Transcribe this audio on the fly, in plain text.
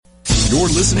You're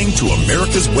listening to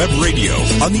America's Web Radio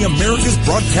on the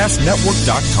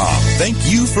AmericasBroadcastNetwork.com. Thank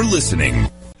you for listening.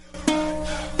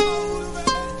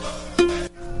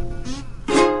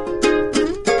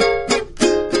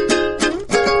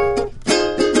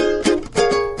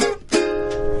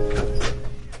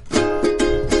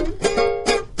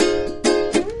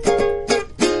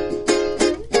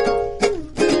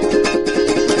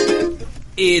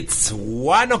 It's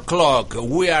 1 o'clock.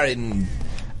 We are in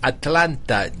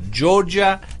Atlanta,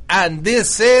 Georgia, and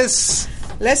this is...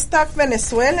 Let's Talk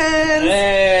Venezuelan.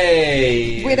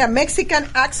 Hey! With a Mexican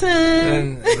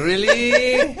accent.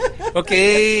 Really?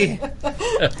 Okay.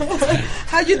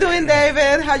 How you doing,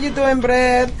 David? How you doing,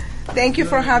 Brett? Thank you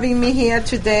for having me here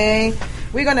today.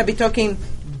 We're going to be talking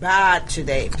bad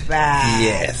today. Bad.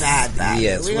 Yes. Bad.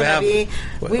 Yes.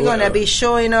 We're going to be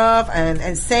showing off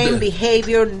and saying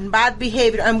behavior, bad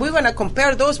behavior, and we're going to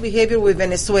compare those behavior with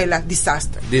Venezuela.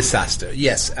 Disaster. Yes.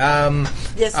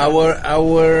 Yes.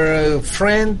 Our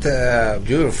friend,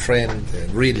 your friend,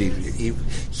 really,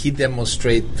 he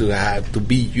demonstrated to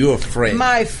be your friend.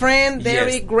 My friend,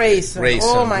 Derek Grayson.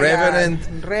 Oh my Reverend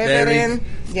God. Reverend.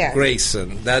 Derek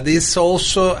Grayson. That is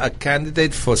also a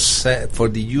candidate for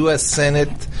the U.S.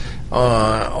 Senate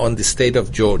on the state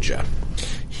of Georgia.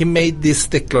 He made this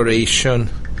declaration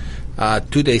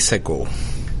 2 days ago.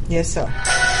 Yes, sir.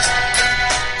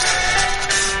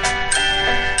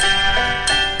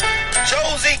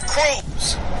 Josie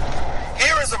Cruz.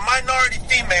 Here is a minority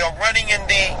female running in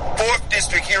the 4th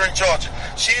District here in Georgia.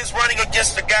 She is running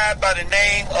against a guy by the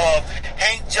name of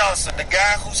Hank Johnson, the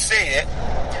guy who said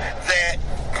that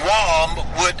Guam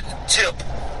would tip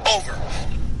over.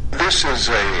 This is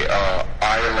a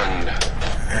island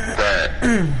that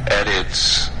at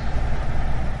its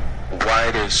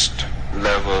widest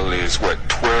level is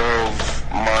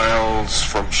 12 miles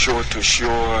from shore to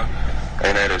shore,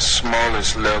 and at its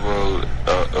smallest level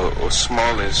or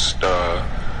smallest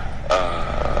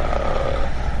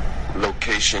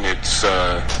location, it's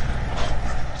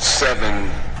 7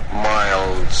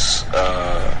 miles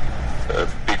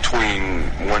between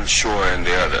one shore and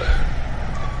the other.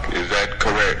 Is that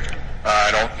correct?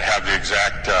 I don't have the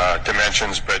exact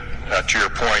dimensions, but to your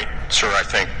point, sir, I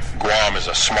think Guam is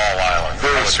a small island.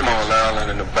 Very small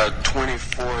island, and about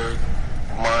 24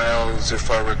 miles,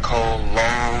 if I recall,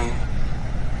 long.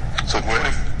 So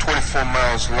 24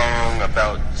 miles long,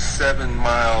 about 7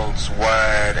 miles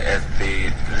wide at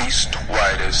the least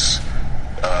widest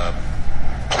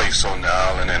place on the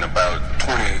island, and about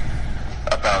 12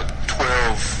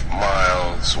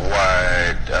 miles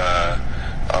wide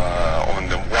on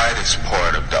the widest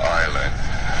part of the island.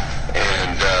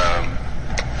 And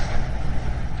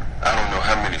I don't know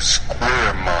how many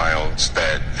square miles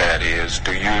that is.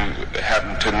 Do you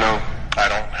happen to know? I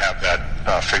don't have that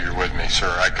figure with me, sir.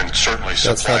 I can certainly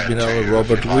That's supply it to Admiral you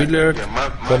Robert Willard, my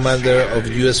commander fear of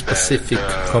U.S. is Pacific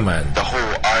that, Command. The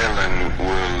whole island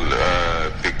will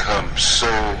become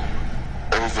so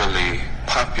overly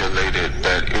populated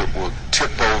that it will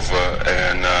tip over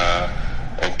and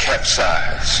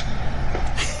capsize.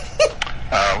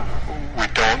 We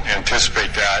don't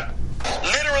anticipate that.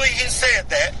 Literally, he said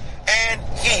that, and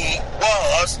he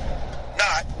was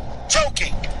not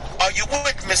joking. Are you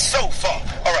with me so far?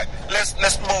 All right,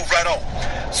 let's move right on.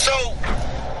 So,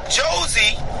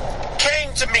 Josie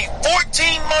came to me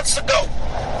 14 months ago,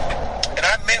 and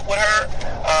I met with her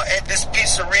at this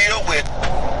pizzeria with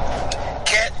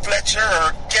Kat Fletcher,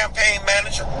 her campaign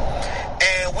manager,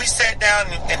 and we sat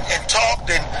down and talked,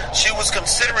 and she was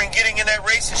considering getting in that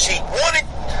race, and she wanted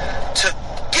to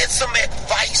get some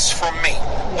advice from me.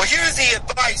 Well, here's the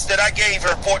advice that I gave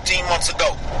her 14 months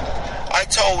ago. I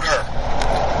told her,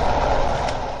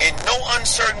 in no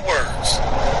uncertain words,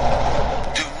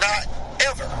 do not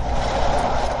ever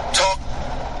talk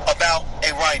about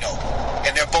a rhino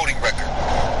and their voting record.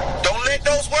 Don't let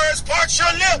those words part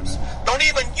your lips. Don't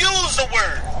even use the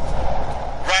word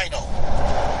rhino.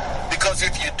 Because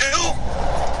if you do,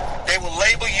 they will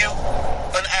label you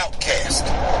an outcast.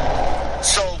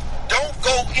 So don't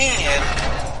go in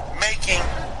making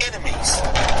enemies.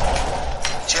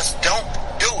 Just don't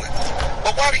do it.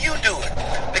 But why do you do it?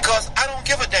 Because I don't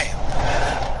give a damn.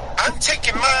 I'm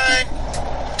taking mine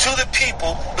to the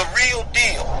people, the real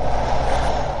deal.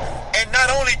 And not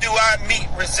only do I meet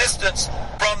resistance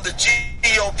from the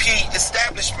GOP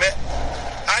establishment,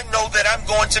 I know that I'm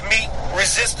going to meet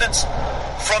resistance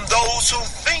from those who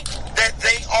think that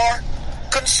they are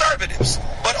conservatives,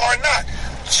 but are not.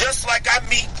 Just like I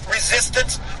meet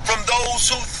resistance from those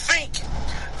who think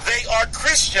they are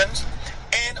Christians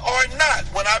and are not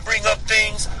when I bring up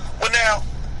things. Well, now,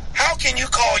 how can you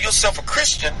call yourself a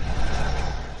Christian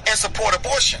and support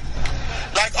abortion?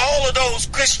 Like all of those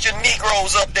Christian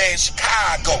Negroes up there in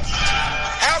Chicago,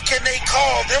 how can they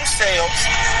call themselves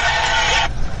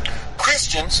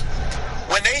Christians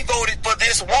when they voted for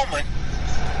this woman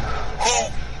who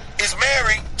is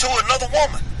married to another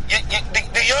woman?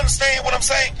 Do you understand what I'm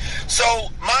saying? So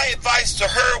my advice to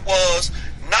her was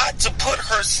not to put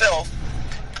herself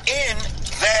in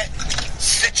that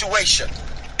situation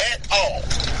at all.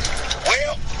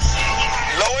 Well,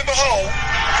 lo and behold,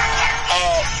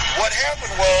 what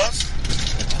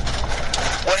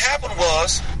happened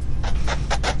was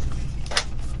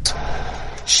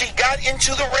she got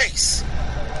into the race.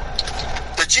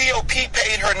 The GOP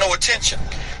paid her no attention.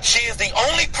 She is the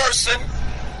only person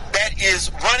that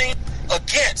is running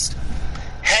against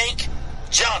Hank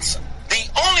Johnson. The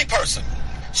only person.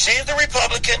 She is the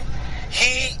Republican.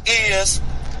 He is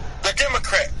the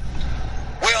Democrat.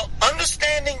 Well,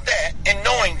 understanding that and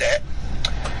knowing that,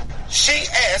 she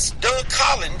asked Doug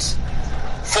Collins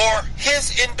for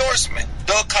his endorsement.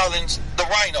 Doug Collins, the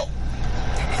Rhino.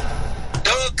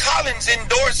 Doug Collins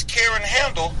endorsed Karen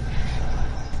Handel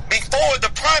before the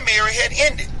primary had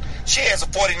ended. She has a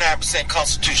 49%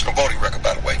 constitutional voting record,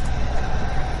 by the way.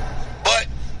 But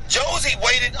Josie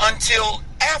waited until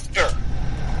after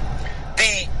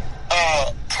the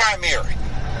primary,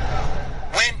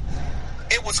 when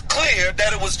it was clear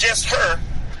that it was just her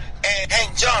and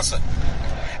Hank Johnson.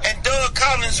 And Doug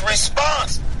Collins'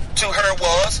 response to her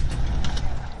was,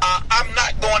 I'm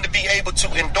not going to be able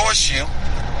to endorse you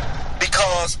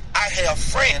because I have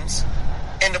friends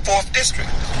in the 4th District.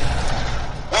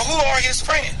 Well, who are his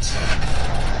friends?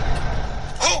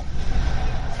 Who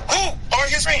are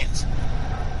his friends?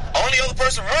 Only other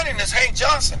person running is Hank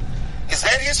Johnson. Is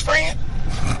that his friend?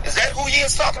 Is that who he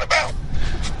is talking about?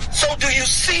 So do you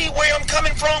see where I'm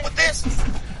coming from with this?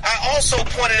 I also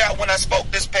pointed out when I spoke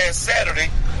this past Saturday,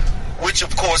 which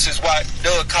of course is why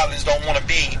Doug Collins don't want to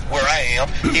be where I am.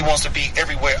 He wants to be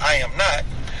everywhere I am not.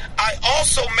 I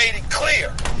also made it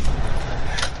clear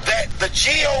that the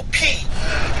GOP,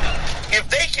 if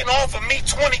they can offer me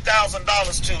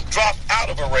 $20,000 to drop out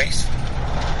of a race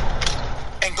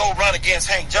and go run against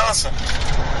Hank Johnson,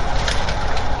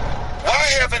 why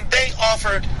haven't they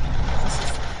offered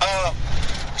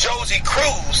Josie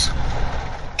Cruz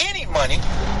any money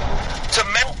to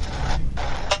mount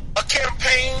a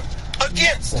campaign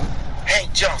against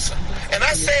Hank Johnson? And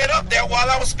I said up there while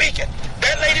I was speaking,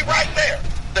 that lady right there,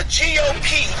 the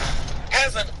GOP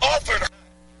hasn't offered her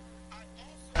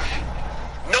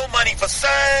no money for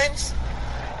signs,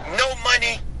 no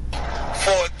money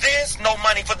for this, no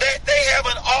money for that. They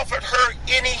haven't offered her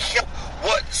any help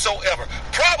whatsoever.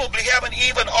 Probably haven't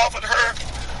even offered her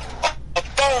a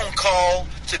phone call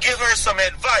to give her some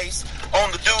advice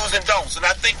on the do's and don'ts. And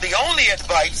I think the only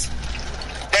advice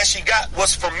that she got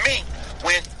was from me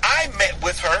when I met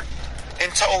with her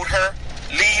and told her,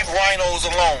 leave rhinos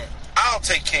alone. I'll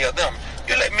take care of them.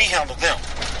 You let me handle them.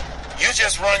 You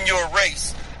just run your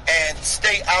race and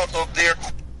stay out of their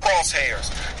crosshairs.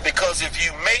 Because if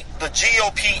you make the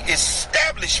GOP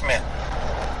establishment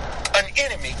an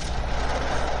enemy,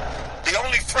 the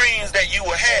only friends that you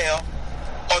will have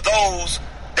are those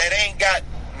that ain't got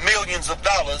millions of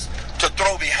dollars to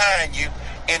throw behind you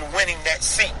in winning that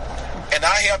seat. And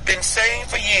I have been saying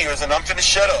for years, and I'm finna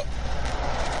shut up,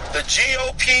 the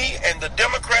GOP and the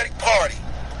Democratic Party,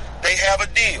 they have a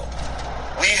deal.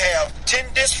 We have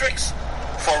 10 districts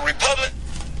for Republicans,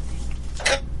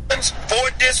 4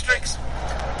 districts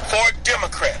for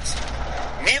Democrats.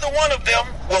 Neither one of them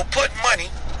will put money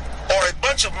or a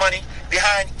bunch of money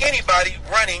behind anybody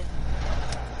running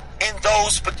in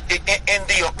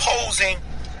the opposing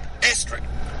district.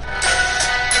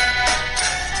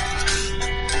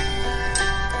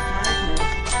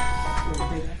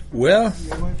 Well,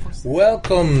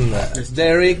 welcome,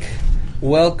 Derek.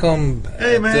 Welcome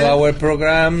to our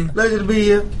program. Pleasure to be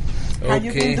here. How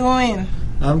you been doing?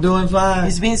 I'm doing fine.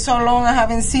 It's been so long I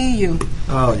haven't seen you.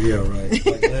 Oh, yeah, right.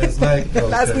 Like last night. Okay.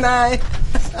 Last night.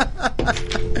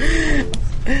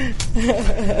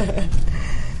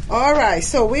 All right,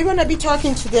 so we're going to be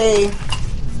talking today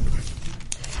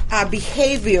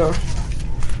behavior.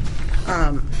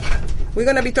 We're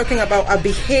going to be talking about a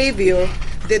behavior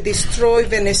that destroyed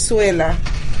Venezuela.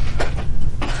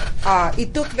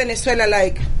 It took Venezuela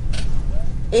like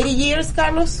 80 years,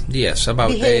 Carlos? Yes, about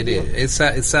behavior. 80.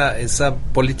 It's a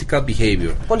political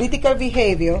behavior. Political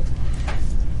behavior.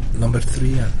 Number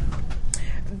 3.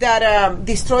 That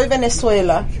destroyed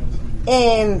Venezuela.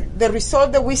 And the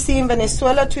result that we see in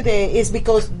Venezuela today is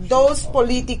because those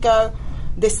political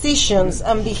decisions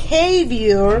and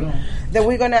behavior that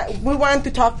we want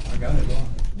to talk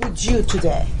with you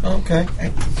today. Okay.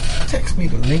 Hey, text me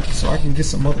the link so I can get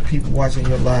some other people watching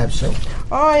your live show.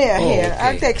 Oh, yeah, Oh, here. okay.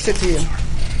 I'll text it to you.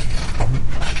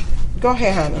 Go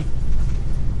ahead, honey.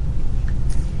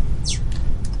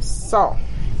 So.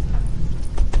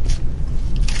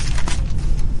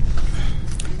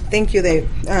 Thank you, Dave.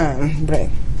 Brett.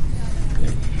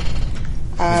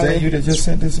 Is that you that just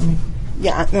sent this to me?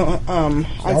 Yeah, no, I I'll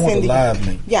want send the it. live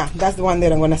link. Yeah, that's the one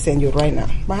that I'm going to send you right now.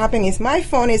 What happened is my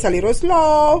phone is a little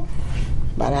slow,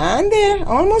 but I'm there,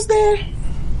 almost there.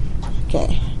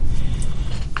 Okay.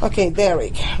 Okay,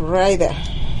 Derek, right there.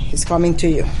 It's coming to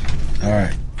you. All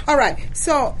right. All right.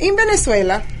 So in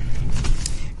Venezuela,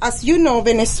 as you know,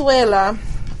 Venezuela,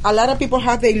 a lot of people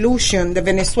have the illusion that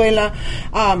Venezuela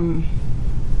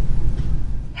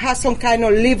has some kind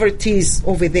of liberties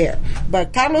over there.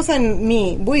 But Carlos and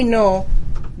me, we know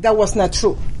that was not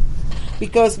true.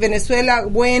 Because Venezuela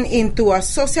went into a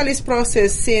socialist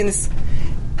process since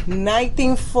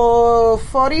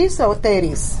 1940s or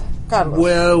 30s. Carlos.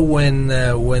 Well, when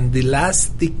the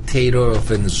last dictator of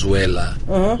Venezuela,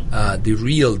 the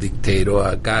real dictator,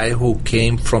 a guy who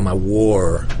came from a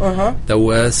war, that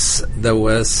was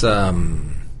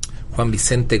Juan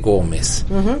Vicente Gomez.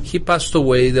 He passed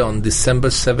away on December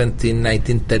 17,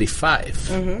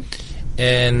 1935.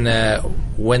 And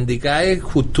when the guy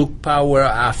who took power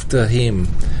after him,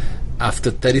 after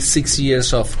 36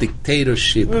 years of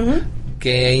dictatorship,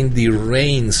 gained the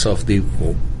reins of the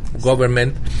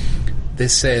government, they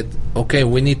said, okay,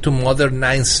 we need to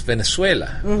modernize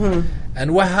Venezuela.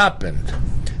 And what happened?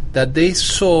 That they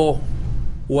saw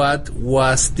what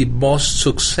was the most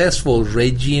successful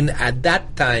regime at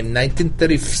that time,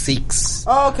 1936.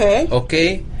 Okay.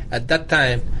 Okay? At that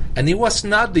time. And it was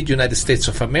not the United States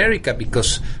of America,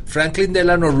 because Franklin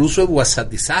Delano Roosevelt was a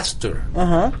disaster.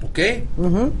 Okay?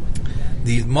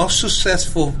 The most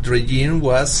successful regime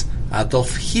was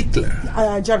Adolf Hitler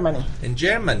Germany. in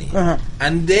Germany,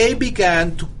 and they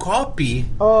began to copy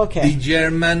the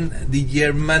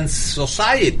German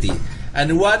society.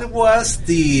 And what was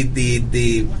the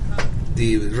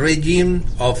regime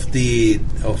of the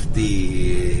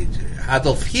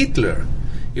Adolf Hitler?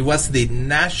 It was the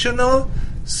National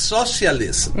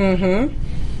Socialism.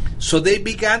 So they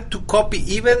began to copy,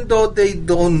 even though they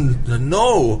don't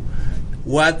know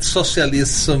what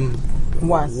socialism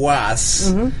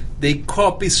was. They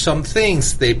copied some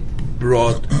things. They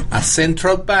brought a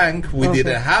central bank. We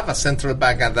didn't have a central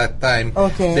bank at that time.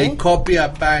 They copied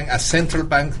a central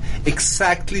bank,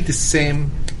 exactly the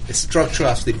same structure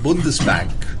as the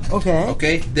Bundesbank.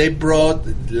 Okay. They brought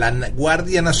La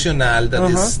Guardia Nacional,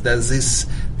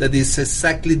 that is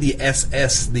exactly the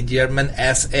SS, the German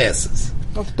SS.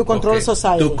 To control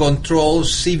society. To control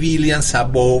civilians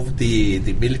above the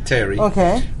military.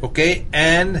 Okay.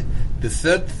 And the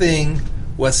third thing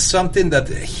was something that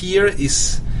here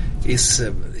is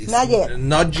not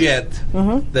yet.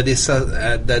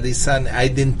 That is an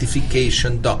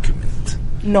identification document.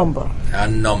 A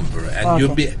number.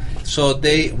 And so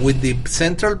they, with the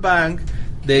central bank,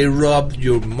 they robbed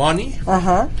your money.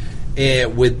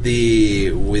 With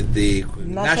the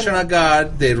National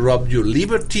Guard, they robbed your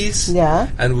liberties.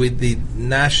 And with the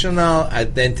national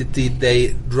identity,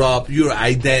 they robbed your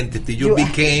identity. You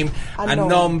became a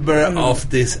number of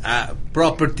this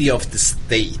property of the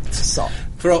state.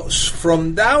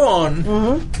 From now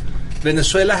on,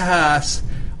 Venezuela has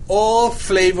all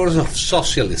flavors of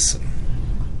socialism.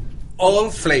 All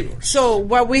flavors. So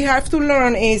what we have to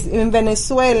learn is, in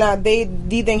Venezuela, they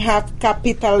didn't have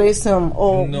capitalism,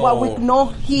 or what we know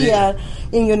here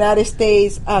in United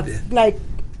States, like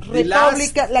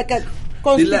republican, like a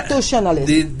constitutionalist.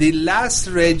 The last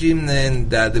regime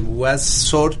that was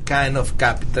sort kind of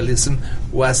capitalism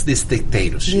was this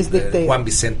dictatorship, Juan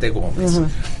Vicente Gomez,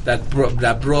 that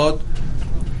brought.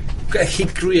 He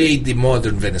created the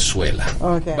modern Venezuela,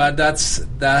 but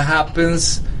that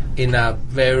happens in a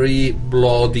very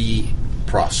bloody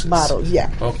process. Battle,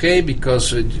 Okay,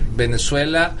 because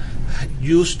Venezuela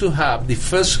used to have, the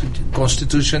first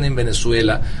constitution in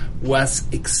Venezuela was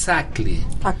exactly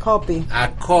a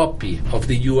copy of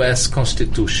the U.S.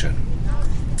 Constitution.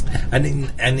 And in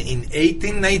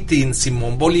 1819,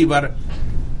 Simón Bolívar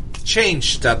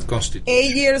changed that constitution.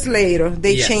 8 years later,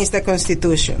 they changed the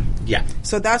constitution.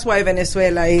 So that's why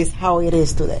Venezuela is how it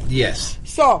is today.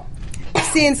 So,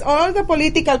 since all the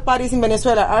political parties in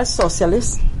Venezuela are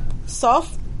socialist,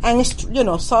 soft and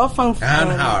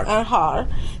hard,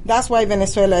 that's why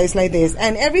Venezuela is like this.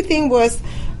 And everything was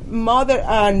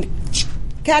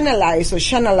canalized or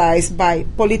channelized by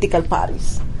political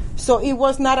parties. So it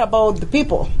was not about the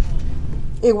people.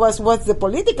 It was what the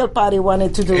political party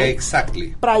wanted to do.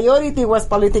 Exactly. Priority was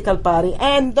political party.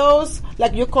 And those,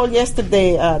 like you called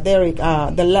yesterday, Derek,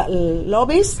 the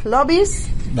lobbyists,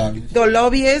 the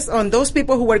lobbyists on those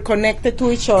people who were connected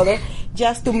to each other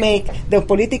just to make the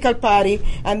political party.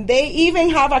 And they even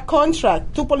have a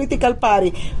contract to political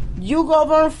party. You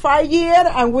govern 5 years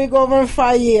and we govern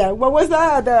 5 years. What was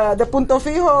that? The Punto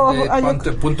Fijo?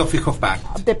 The Punto Fijo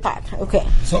Pact. The pact, okay.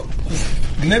 So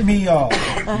let me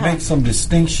make some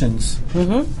distinctions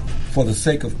for the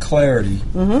sake of clarity,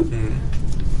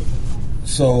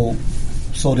 so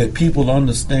that people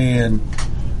understand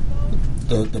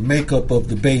the makeup of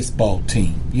the baseball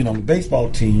team. You know, the baseball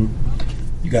team,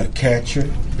 you got a catcher.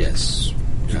 Yes.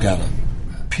 You got a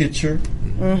pitcher.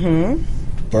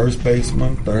 First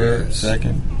baseman, third,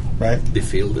 second, right? The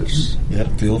fielders. Yeah,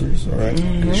 the fielders, all right.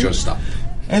 And the shortstop.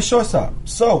 And shortstop.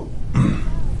 So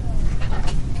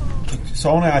I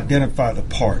want to identify the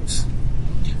parts.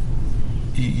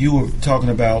 You were talking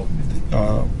about,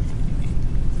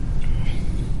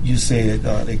 you said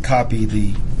they copy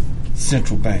the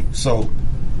central bank. So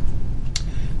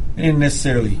they didn't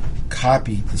necessarily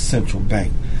copy the central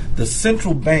bank. The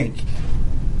central bank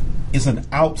is an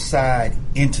outside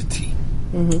entity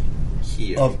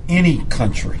Here. of any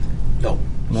country. No.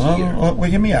 Here. Well,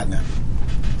 hear me out now.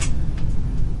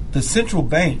 The central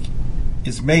bank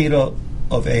is made up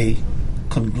of a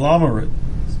conglomerate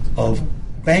of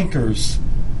bankers.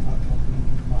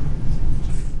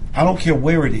 I don't care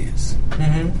where it is,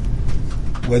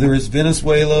 whether it's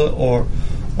Venezuela or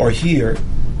here,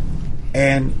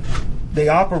 and they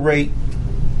operate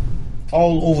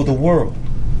all over the world.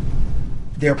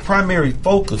 Their primary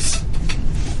focus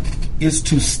is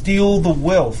to steal the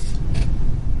wealth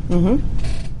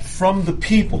from the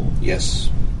people. Yes.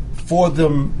 For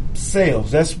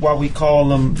themselves. That's why we call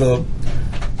them the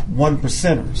one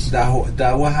percenters.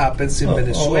 That what happens in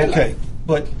Venezuela. Okay,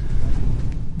 but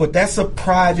that's a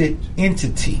private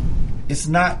entity. It's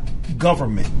not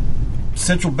government.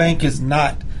 Central bank is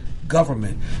not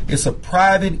government. It's a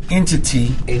private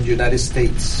entity in the United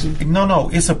States. No,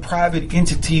 it's a private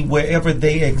entity wherever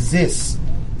they exist.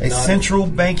 Central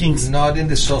banking. Not in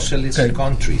the socialist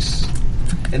countries.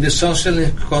 In the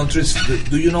socialist countries,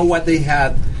 do you know what they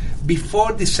had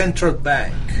before the central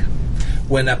bank?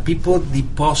 When a people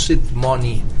deposit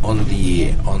money on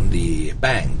the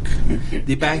bank,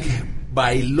 the bank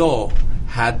by law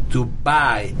had to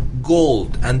buy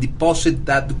gold and deposit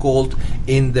that gold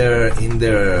in their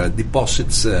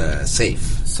deposits safe.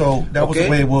 So that was the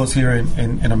way it was here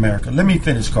in America. Let me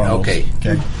finish, Carlos. Okay.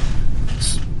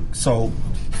 So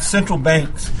central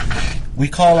banks, we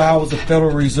call ours the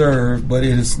Federal Reserve, but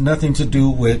it has nothing to do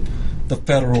with the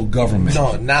federal government.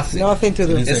 No, nothing. Nothing to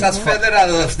do. It's as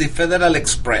federal as the Federal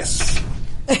Express.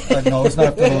 No, it's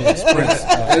not Federal Express.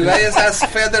 It's as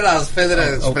federal as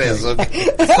Federal Express. Okay.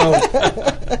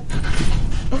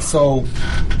 So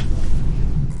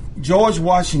George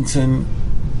Washington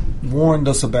warned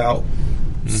us about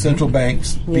central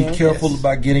banks. Be careful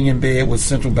about getting in bed with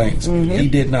central banks. He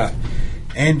did not.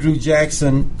 Andrew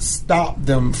Jackson stopped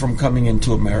them from coming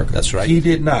into America. That's right. He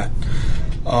did not.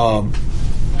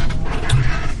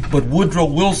 But Woodrow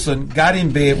Wilson got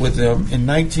in bed with them in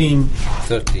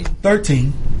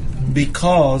 1913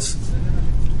 because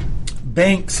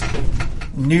banks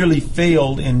nearly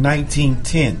failed in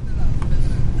 1910.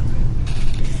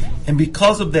 And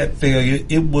because of that failure,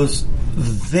 it was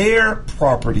their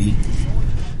property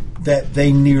that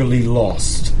they nearly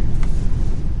lost.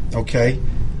 Okay?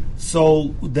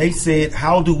 So they said,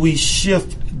 how do we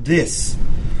shift this?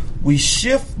 We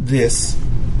shift this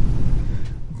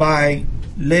by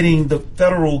letting the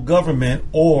federal government,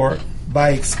 or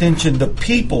by extension the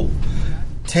people,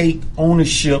 take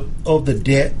ownership of the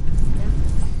debt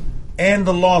and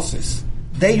the losses.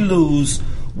 They lose,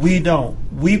 we don't.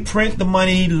 We print the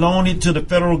money, loan it to the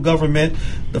federal government.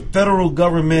 The federal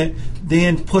government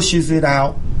then pushes it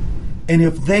out. And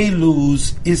if they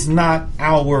lose, it's not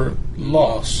our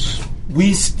loss.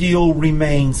 We still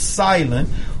remain silent.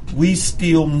 We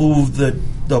still move the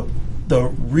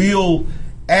real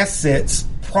assets,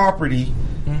 property,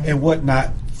 and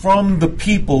whatnot from the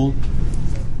people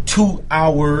to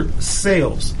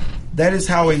ourselves. That is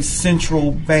how a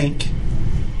central bank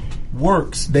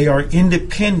works. They are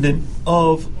independent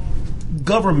of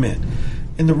government.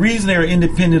 And the reason they are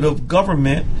independent of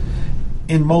government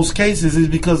in most cases is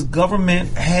because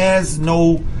government has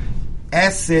no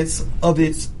assets of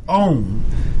its own,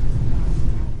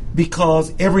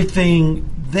 because everything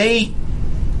they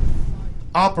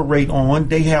operate on,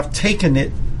 they have taken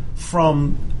it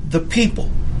from the people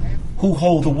who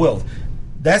hold the wealth.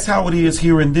 That's how it is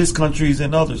here in this country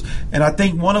and others. And I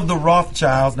think one of the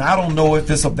Rothschilds, now I don't know if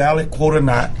it's a valid quote or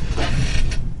not,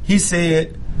 he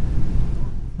said,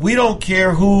 we don't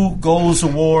care who goes to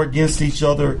war against each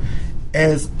other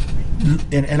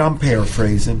and I'm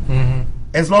paraphrasing,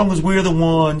 as long as we're the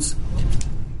ones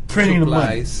printing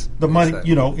Supplies. the money, Exactly.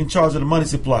 you know, in charge of the money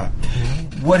supply.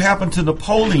 What happened to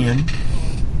Napoleon?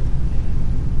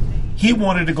 He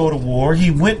wanted to go to war. He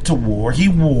went to war. He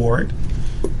warred.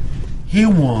 He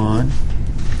won.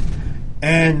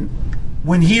 And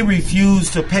when he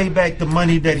refused to pay back the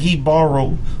money that he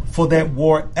borrowed for that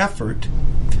war effort,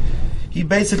 he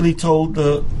basically told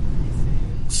the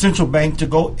central bank to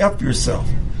go F yourself.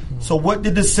 So what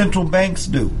did the central banks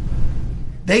do?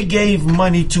 They gave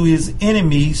money to his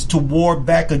enemies to war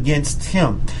back against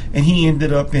him, and he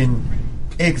ended up in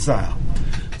exile.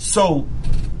 So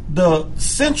the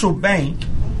central bank,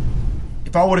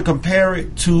 if I were to compare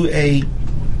it to a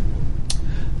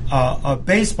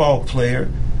baseball player,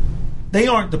 they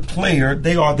aren't the player,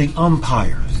 they are the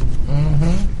umpires.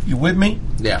 You with me?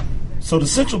 Yeah. So the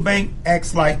central bank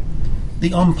acts like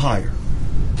the umpire.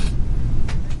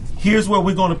 Here's where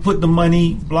we're going to put the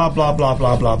money, blah, blah, blah,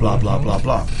 blah, blah, blah, blah, blah,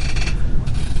 blah.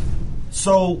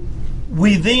 So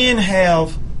we then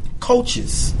have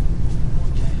coaches.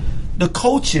 The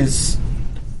coaches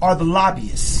are the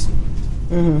lobbyists.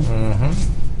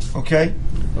 Okay?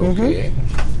 Okay.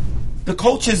 The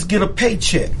coaches get a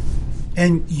paycheck.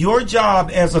 And your job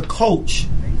as a coach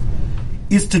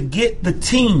is to get the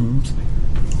teams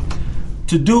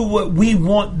to do what we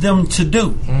want them to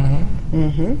do.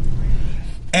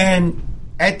 And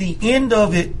at the end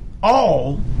of it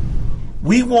all,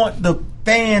 we want the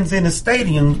fans in the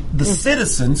stadium, the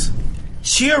citizens,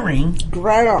 cheering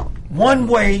Right on. one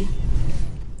way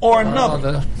or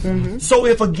another. So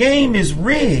if a game is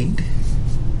rigged,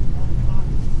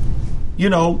 you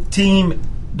know,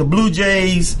 the Blue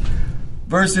Jays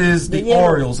versus the Yeah.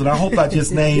 Orioles, and I hope I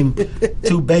just named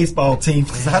two baseball teams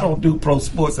because I don't do pro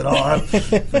sports at all. I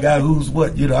forgot who's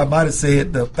what. You know, I might have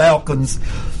said the Falcons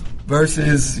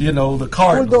versus, you know, the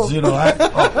Cardinals. You know,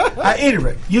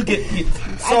 anyway, you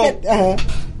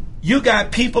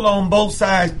got people on both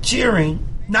sides cheering,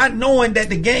 not knowing that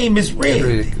the game is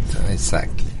rigged.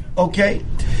 Exactly. Okay,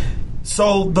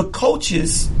 so the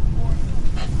coaches,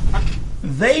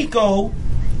 they go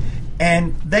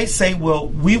and they say, well,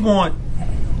 we want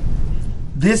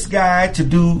this guy to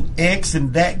do X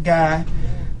and that guy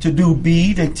to do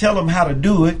B. They tell them how to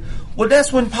do it. Well,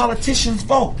 that's when politicians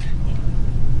vote.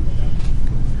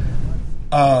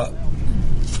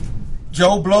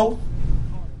 Joe Blow,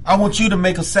 I want you to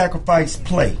make a sacrifice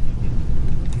play.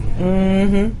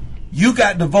 You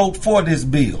got to vote for this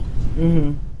bill.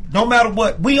 No matter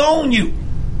what, we own you.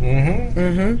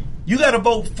 You got to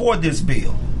vote for this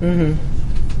bill.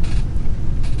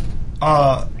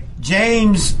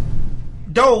 James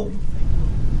Doe,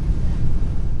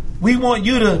 we want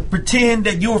you to pretend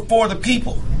that you're for the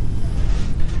people.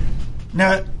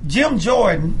 Now, Jim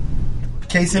Jordan,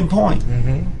 case in point.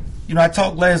 You know, I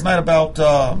talked last night about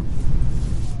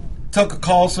Tucker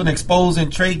Carlson exposing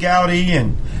Trey Gowdy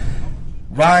and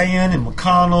Ryan and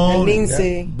McConnell, And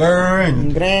Lindsey. Burr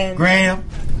and Graham.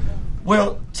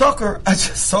 Well, Tucker, I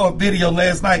just saw a video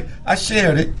last night. I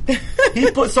shared it. He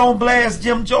puts on blast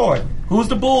Jim Jordan, who's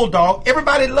the bulldog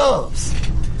everybody loves.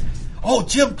 Oh,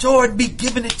 Jim Jordan be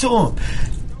giving it to him.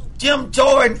 Jim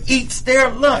Jordan eats their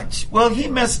lunch. Well, he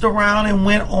messed around and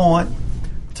went on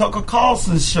Tucker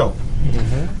Carlson's show.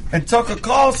 And Tucker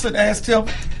Carlson asked him,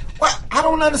 well, I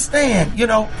don't understand. You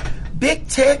know, big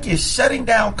tech is shutting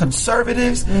down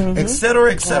conservatives, et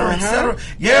cetera, et cetera, et cetera.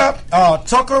 Yeah,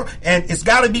 Tucker, and it's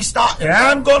got to be stopped. And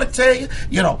I'm going to tell you,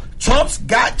 you know, Trump's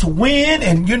got to win,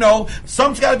 and, you know,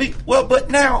 something's got to be. Well,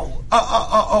 but now,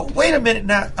 wait a minute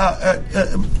now,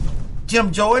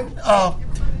 Jim Jordan,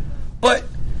 but,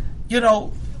 you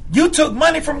know, you took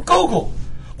money from Google.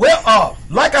 Well,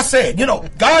 like I said, you know,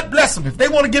 God bless them. If they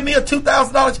want to give me a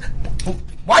 $2,000,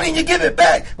 why didn't you give it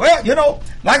back? Well, you know,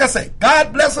 like I say,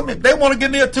 God bless them. If they want to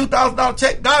give me a $2,000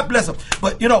 check, God bless them.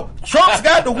 But, you know, Trump's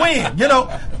got to win. You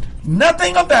know,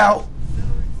 nothing about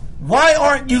why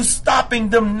aren't you stopping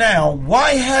them now?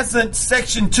 Why hasn't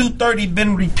Section 230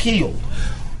 been repealed?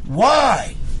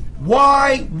 Why?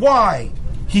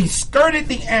 He skirted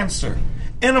the answer.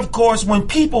 And of course, when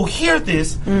people hear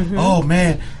this, oh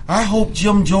man, I hope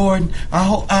Jim Jordan, I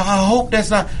hope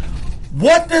that's not.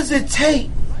 What does it take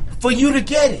for you to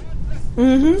get it?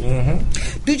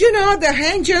 Do you know that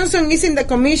Hank Johnson is in the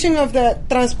Commission of the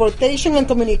Transportation and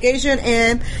Communication,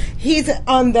 and he's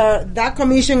under that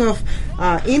commission of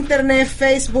Internet,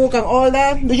 Facebook, and all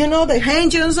that? Do you know that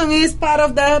Hank Johnson is part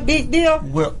of that big deal?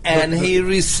 Well, And he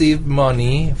received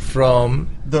money from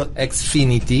the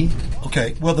Xfinity.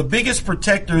 Okay, well, the biggest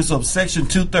protectors of Section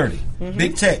 230,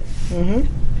 Big Tech,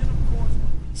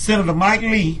 Senator Mike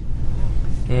Lee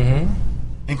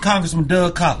and Congressman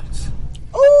Doug Collins.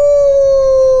 Ooh.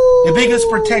 The biggest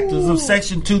protectors of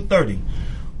Section 230,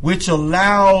 which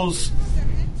allows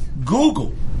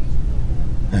Google,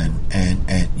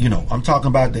 and you know, I'm talking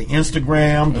about the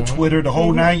Instagram, the Twitter, the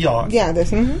whole 9 yards, Yeah,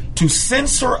 that's to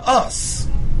censor us,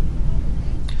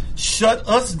 shut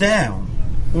us down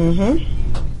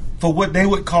for what they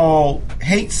would call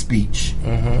hate speech.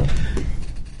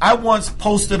 I once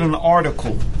posted an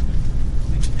article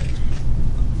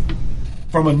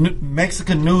from a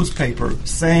Mexican newspaper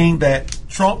saying that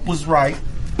Trump was right.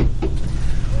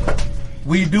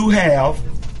 We do have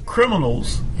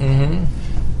criminals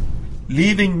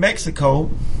leaving Mexico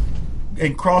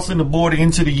and crossing the border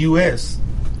into the U.S.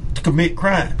 to commit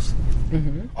crimes.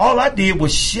 All I did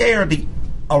was share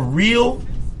a real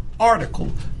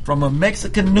article from a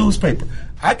Mexican newspaper.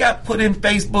 I got put in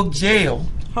Facebook jail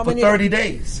for 30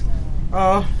 days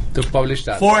To publish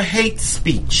that. for hate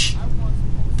speech.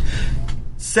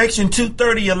 Section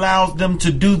 230 allows them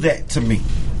to do that to me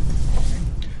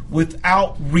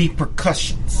without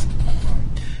repercussions.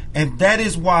 And that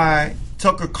is why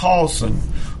Tucker Carlson,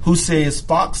 who says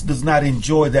Fox does not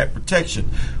enjoy that protection.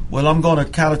 Well, I'm going to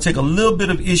kind of take a little bit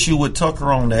of issue with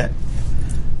Tucker on that.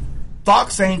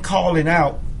 Fox ain't calling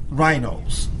out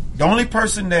rhinos. The only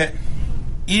person that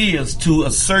is, to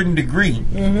a certain degree,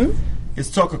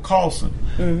 is Tucker Carlson.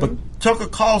 But Tucker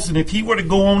Carlson, if he were to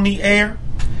go on the air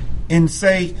and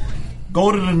say, go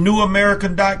to the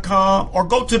newamerican.com or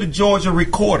go to the Georgia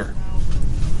Recorder,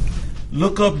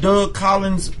 look up Doug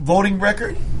Collins' voting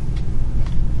record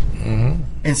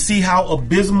and see how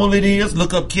abysmal it is.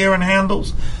 Look up Karen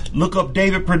Handels, look up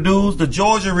David Perdue's. The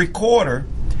Georgia Recorder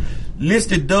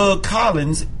listed Doug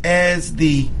Collins as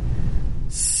the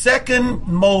second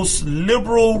most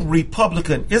liberal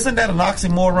Republican. Isn't that an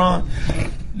oxymoron?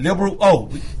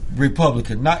 Liberal,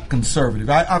 Republican, not conservative.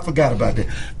 I forgot about that.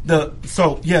 That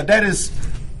is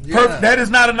that is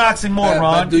not an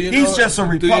oxymoron. He's just a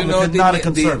Republican, not a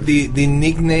conservative. The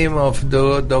nickname of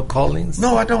Doug Collins?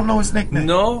 No, I don't know his nickname.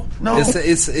 No.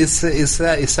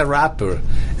 It's a rapper.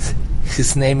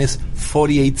 His name is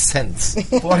 48 Cents.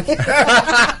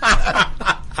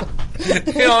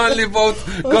 He only votes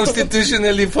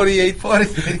constitutionally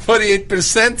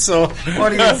 48%, so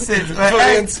 48 cents.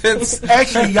 48 cents.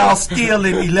 Actually, y'all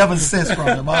stealing 11 cents from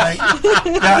him, all right?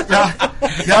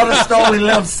 Y'all done stole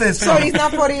 11 cents So from him. it's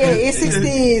not 48, it's 60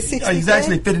 He's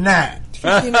actually 59.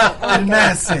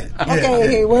 59 cents. Yeah.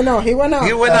 Okay, he went up. He went up.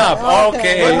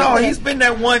 Okay. But no, he's been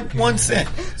that 1 cent.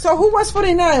 So who was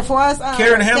 49?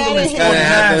 Karen Handel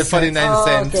is 49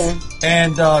 cents. Okay.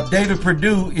 And David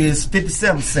Perdue is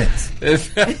 57 cents.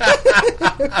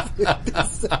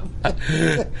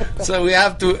 So we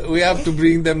have to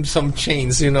bring them some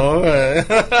chains, you know.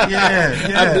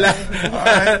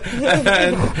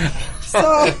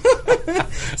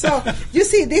 So you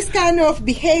see this kind of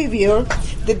behavior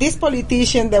that this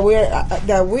politician that we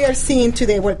are seeing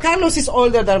today. Well, Carlos is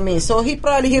older than me, so he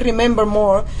remember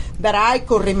more than I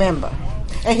could remember,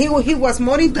 and he was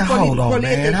more into Hold on,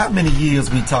 politics. man. How many years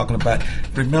we talking about?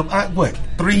 Remember,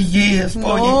 3 years? 4 years?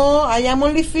 No, I am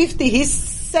only 50. He's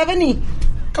 70.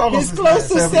 Carlos He's is close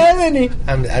to 70.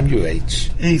 I'm your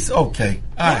age. He's okay.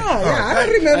 All right. Yeah, all right. I don't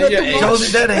remember too much.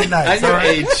 Josie, that ain't nice. I'm your all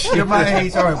right? age. You're my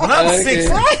age. All right. Well, I'm Okay.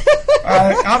 60. All right.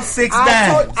 I'm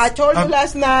 6'9". I told you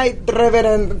last night,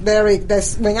 Reverend Derek, that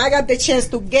when I got the chance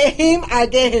to get him, I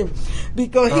get him.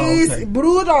 Because he's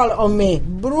brutal on me.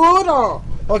 Brutal.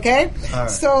 Okay?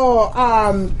 Right. So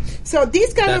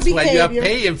this kind That's of what behavior. you're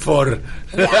paying for.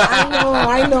 Yeah,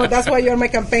 I know. That's why you're my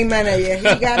campaign manager.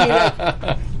 He got me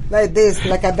like this,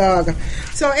 like a dog.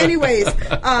 So anyways,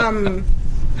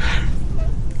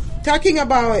 talking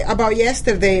about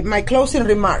yesterday, my closing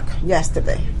remark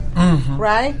yesterday,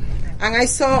 right? And I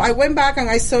went back and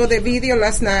I saw the video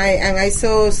last night, and I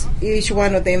saw each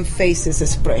one of them faces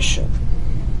expression.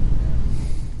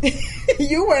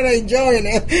 You were enjoying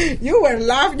it. You were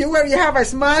laughing. You have a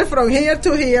smile from here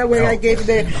to here when I gave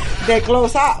the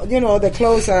close out. The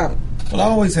close up. Well, I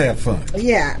always have fun.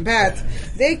 Yeah, but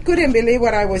they couldn't believe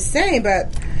what I was saying.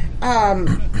 But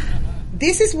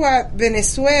this is what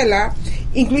Venezuela,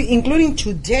 including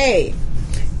today,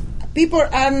 people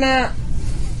are not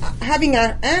having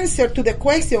an answer to the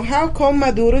question: how come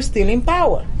Maduro is still in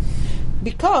power?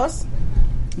 because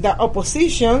the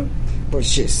opposition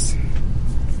pushes.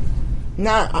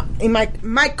 Now, in my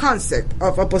concept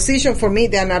of opposition, for me,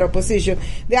 they are not opposition.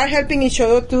 They are helping each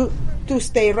other to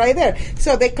stay right there.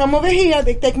 So they come over here,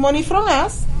 they take money from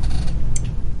us.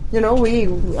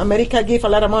 America give a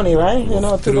lot of money, right?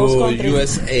 To through those countries.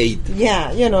 U.S. aid.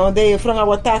 Yeah, they from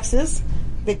our taxes.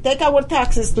 They take our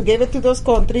taxes to give it to those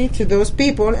countries, to those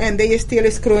people, and they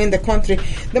still screwing the country.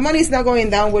 The money is not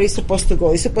going down where it's supposed to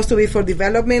go. It's supposed to be for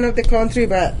development of the country,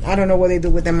 but I don't know what they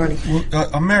do with the money. Well,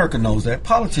 America knows that.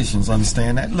 Politicians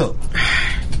understand that. Look.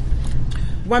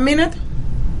 1 minute?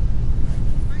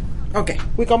 Okay,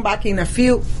 we come back in a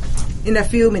few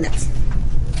minutes.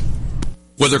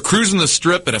 Whether cruising the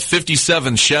strip in a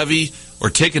 57 Chevy or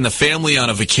taking the family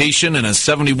on a vacation in a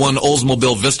 71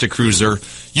 Oldsmobile Vista Cruiser,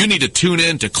 you need to tune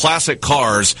in to Classic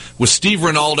Cars with Steve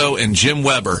Ronaldo and Jim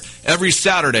Weber every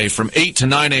Saturday from 8 to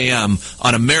 9 a.m.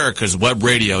 on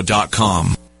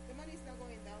americaswebradio.com.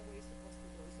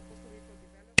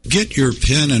 Get your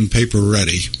pen and paper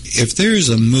ready. If there's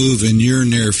a move in your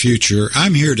near future,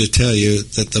 I'm here to tell you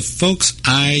that the folks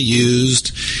I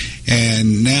used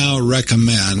and now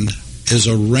recommend is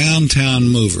Around Town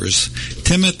Movers.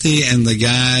 Timothy and the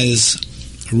guys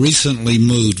recently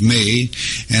moved me,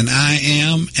 and I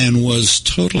am and was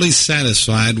totally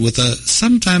satisfied with a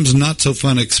sometimes not so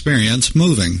fun experience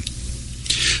moving.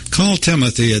 Call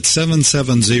Timothy at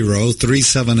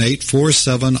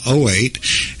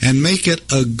 770-378-4708 and make it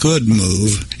a good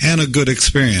move and a good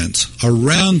experience.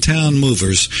 Around Town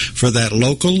Movers for that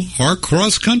local or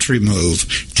cross-country move.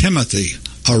 Timothy,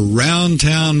 Around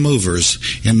Town Movers,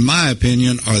 in my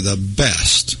opinion, are the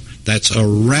best. That's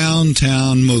Around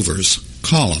Town Movers.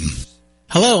 Call them.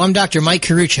 Hello, I'm Dr. Mike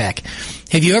Karuchak.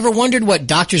 Have you ever wondered what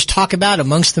doctors talk about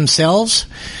amongst themselves?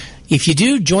 If you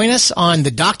do, join us on the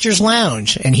Doctor's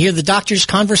Lounge and hear the doctors'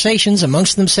 conversations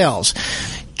amongst themselves.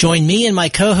 Join me and my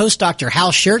co-host, Dr.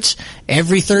 Hal Schertz,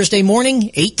 every Thursday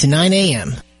morning, 8 to 9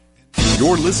 a.m.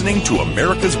 You're listening to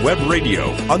America's Web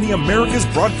Radio on the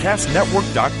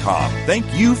AmericasBroadcastNetwork.com. Thank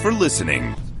you for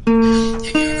listening. Have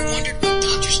you ever wondered what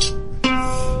doctors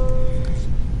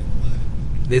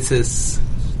This is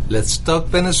Let's Talk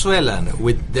Venezuelan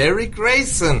with Derek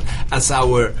Grayson as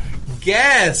our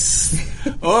guest.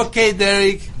 Okay,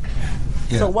 Derek.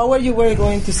 Yeah. So what were you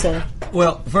going to say?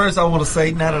 Well, first I want to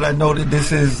say, now that I know that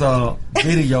this is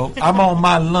video, I'm on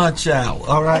my lunch hour,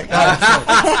 all right?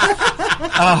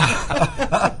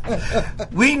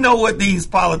 We know what these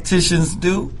politicians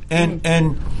do,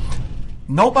 and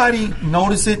nobody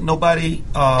notices it, nobody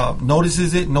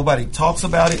talks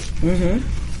about it.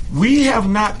 Mm-hmm. We have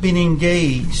not been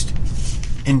engaged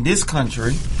in this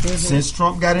country since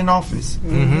Trump got in office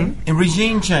in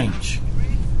regime change.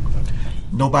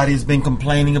 Nobody has been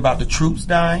complaining about the troops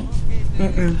dying.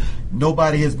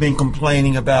 Nobody has been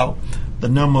complaining about the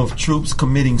number of troops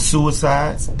committing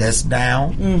suicides. That's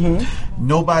down.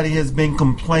 Nobody has been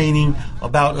complaining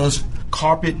about us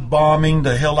carpet bombing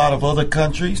the hell out of other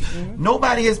countries.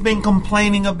 Nobody has been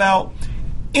complaining about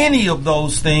any of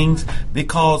those things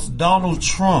because Donald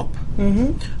Trump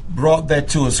brought that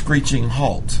to a screeching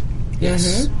halt.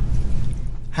 Yes.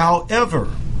 However,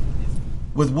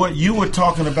 with what you were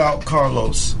talking about,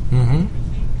 Carlos,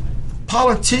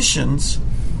 politicians,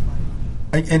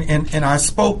 and I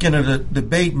spoke in a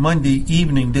debate Monday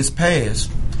evening this past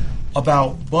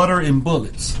about butter and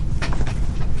bullets.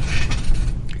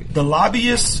 The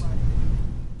lobbyists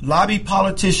lobby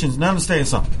politicians. Now understand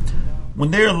something.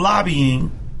 When they're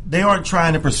lobbying, they aren't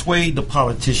trying to persuade the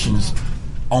politicians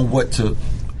on what to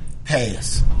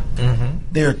pass.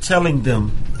 They're telling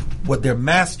them what their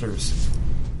masters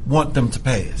want them to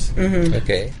pass.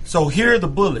 Okay. So here are the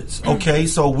bullets. Okay,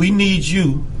 so we need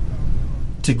you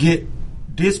to get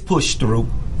this pushed through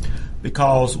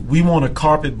because we want to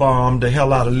carpet bomb the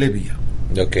hell out of Libya.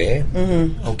 Okay.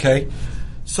 Okay.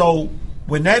 So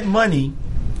when that money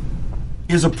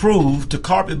is approved to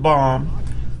carpet bomb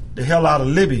the hell out of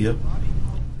Libya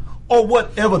or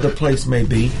whatever the place may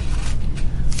be,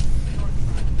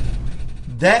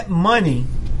 that money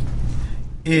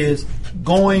is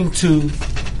going to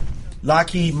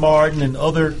Lockheed Martin and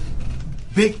other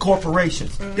big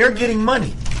corporations. They're getting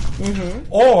money.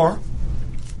 Or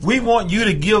we want you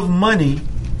to give money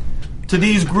to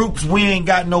these groups we ain't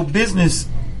got no business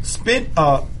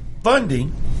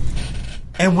funding,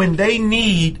 and when they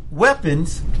need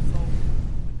weapons,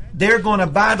 they're going to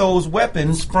buy those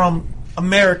weapons from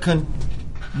American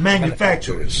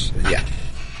manufacturers. Yeah.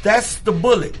 That's the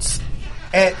bullets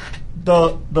at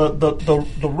the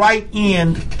right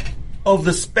end of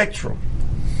the spectrum.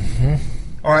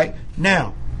 All right.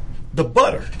 Now, the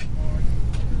butter.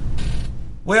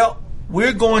 Well,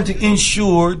 we're going to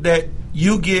ensure that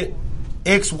you get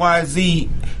XYZ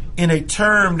in a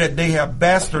term that they have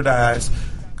bastardized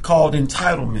called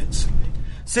entitlements.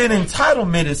 See, an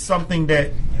entitlement is something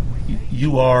that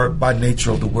you are, by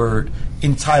nature of the word,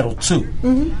 entitled to.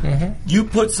 Mm-hmm. Mm-hmm. You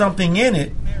put something in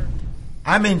it,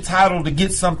 I'm entitled to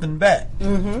get something back.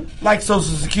 Mm-hmm. Like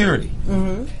Social Security.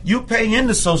 Mm-hmm. You pay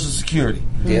into Social Security.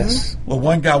 Yes. Well,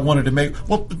 one guy wanted to make,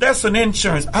 well, that's an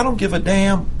insurance. I don't give a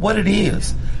damn what it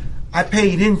is. I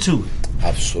paid into it.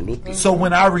 Absolutely. So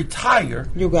when I retire,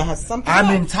 you're gonna have something I'm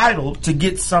back. entitled to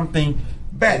get something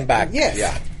back. Yes.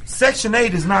 Yeah. Section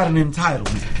 8 is not an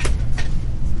entitlement.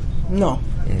 No.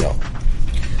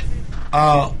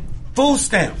 No. Food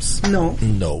stamps. No.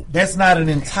 No. That's not an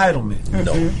entitlement. Mm-hmm.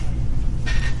 No.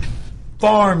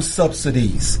 Farm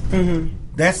subsidies. Mm-hmm.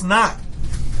 That's not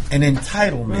an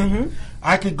entitlement. Mm-hmm.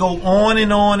 I could go on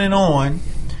and on and on.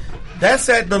 That's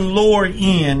at the lower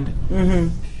end mm-hmm.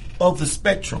 of the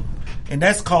spectrum, and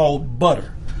that's called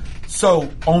butter. So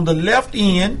on the left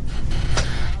end,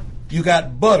 you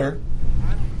got butter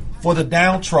for the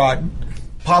downtrodden.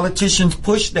 Politicians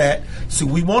push that. So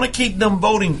we want to keep them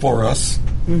voting for us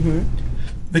mm-hmm.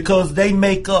 because they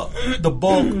make up the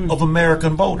bulk of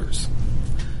American voters.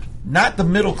 Not the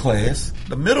middle class.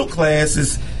 The middle class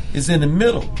is in the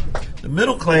middle. The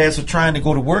middle class are trying to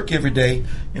go to work every day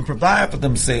and provide for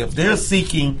themselves. They're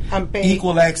seeking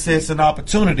equal access and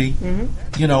opportunity,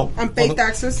 mm-hmm. you know. And pay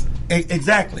taxes.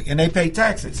 Exactly, and they pay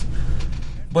taxes.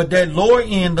 But that lower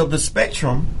end of the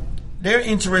spectrum, they're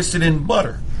interested in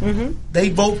butter. Mm-hmm. They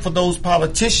vote for those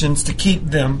politicians to keep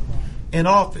them in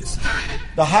office.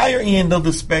 The higher end of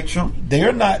the spectrum,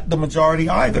 they're not the majority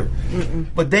either. Mm-mm.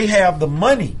 But they have the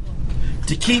money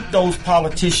to keep those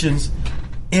politicians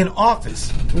in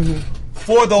office mm-hmm.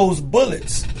 for those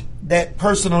bullets that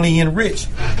personally enrich.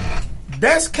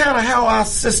 That's kind of how our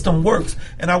system works.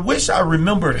 And I wish I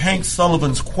remembered Hank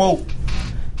Sullivan's quote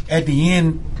at the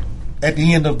end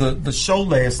of the show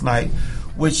last night,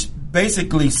 which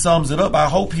basically sums it up. I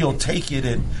hope he'll take it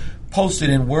and post it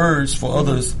in words for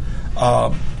others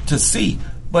to see.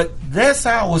 But that's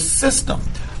our system.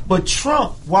 But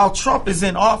Trump, while Trump is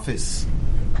in office,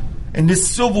 and this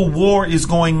civil war is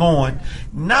going on,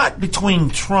 not between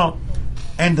Trump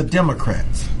and the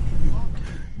Democrats,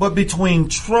 but between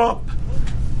Trump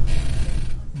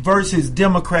versus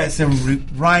Democrats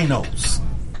and rhinos.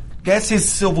 That's his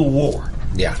civil war.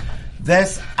 Yeah.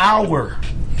 That's our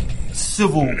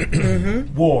civil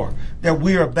mm-hmm. war that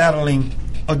we are battling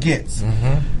against.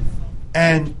 Mm-hmm.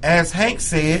 And as Hank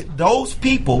said, those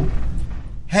people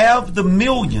have the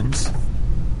millions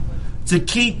to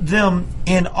keep them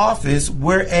in office,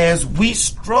 whereas we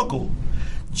struggle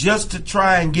just to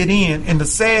try and get in. And the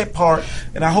sad part,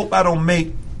 and I hope I don't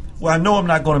make, well, I know I'm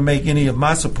not going to make any of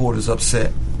my supporters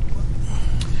upset,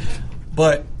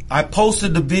 but I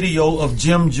posted the video of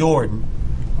Jim Jordan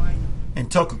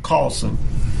and Tucker Carlson,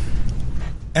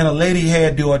 and a lady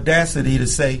had the audacity to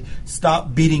say,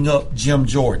 "Stop beating up Jim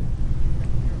Jordan."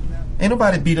 Ain't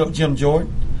nobody beat up Jim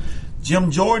Jordan.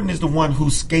 Jim Jordan is the one who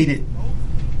skated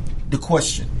the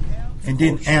question and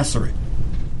didn't answer it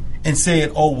and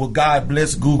said, "Oh, well, God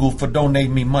bless Google for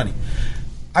donating me money."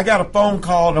 I got a phone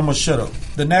call, and I'm going to shut up.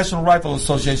 The National Rifle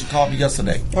Association called me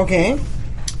yesterday. Okay.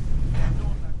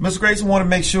 Mr. Grayson, want to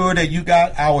make sure that you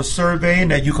got our survey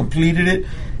and that you completed it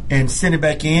and send it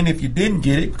back in. If you didn't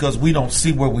get it, because we don't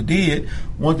see where we did,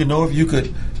 want to know if you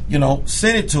could,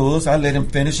 send it to us. I let him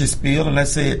finish his spiel, and I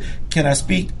said, "Can I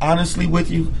speak honestly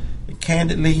with you,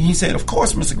 candidly?" He said, "Of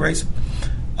course, Mr. Grayson."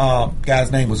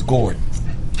 Guy's name was Gordon.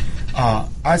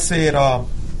 I said,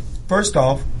 first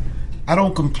off, I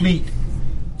don't complete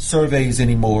surveys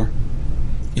anymore,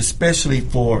 especially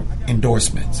for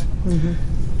endorsements. Mm-hmm.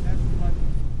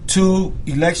 2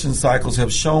 election cycles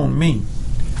have shown me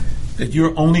that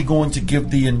you're only going to give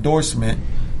the endorsement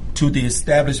to the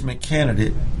establishment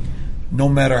candidate, no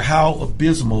matter how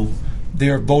abysmal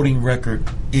their voting record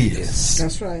is. Yes.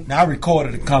 That's right. Now, I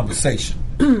recorded a conversation.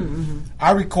 Mm-hmm.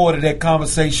 I recorded that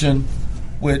conversation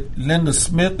with Linda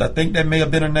Smith. I think that may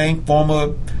have been her name,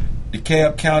 former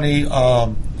DeKalb County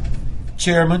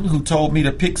chairman, who told me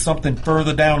to pick something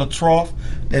further down the trough,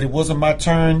 that it wasn't my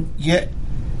turn yet.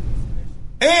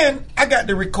 And I got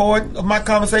the recording of my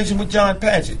conversation with John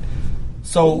Padgett.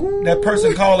 So that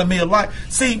person calling me a liar.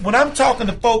 See, when I'm talking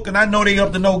to folk and I know they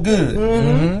up to no good,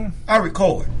 mm-hmm. I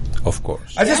record. Of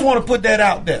course. I just want to put that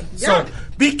out there. Yeah. So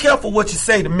be careful what you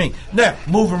say to me. Now,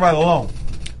 moving right along.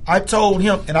 I told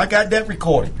him, and I got that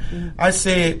recording. Mm-hmm. I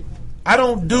said, I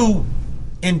don't do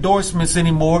endorsements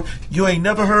anymore. You ain't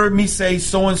never heard me say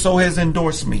so-and-so has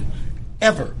endorsed me.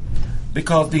 Ever.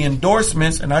 Because the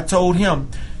endorsements, and I told him,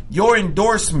 your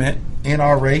endorsement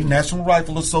NRA, National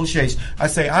Rifle Association. I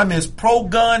say I'm as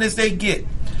pro-gun as they get.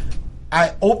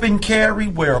 I open carry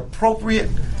where appropriate,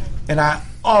 and I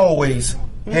always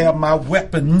have my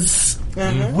weapons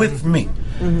with me.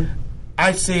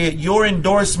 I said your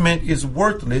endorsement is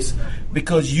worthless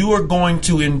because you are going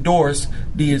to endorse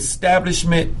the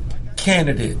establishment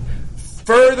candidate,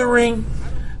 furthering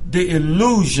the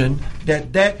illusion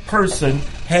that that person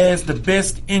has the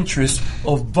best interest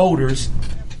of voters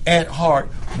at heart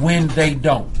when they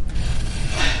don't.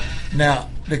 Now,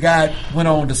 the guy went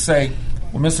on to say,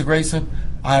 well, Mr. Grayson,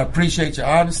 I appreciate your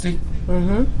honesty,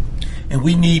 and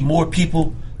we need more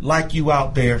people like you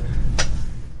out there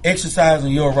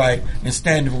exercising your right and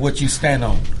standing for what you stand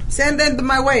on. Send them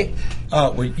my way.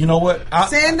 Well, you know what?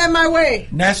 Send them my way.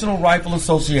 National Rifle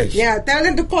Association. Yeah, tell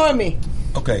them to call me.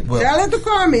 Okay, well. Tell them to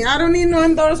call me. I don't need no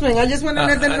endorsement. I just want to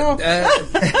let them know.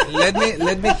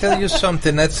 Let me tell you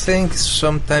something. I think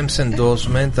sometimes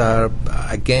endorsements are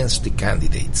against the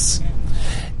candidates.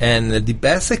 And the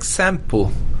best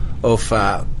example of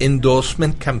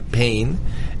endorsement campaign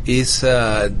is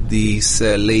this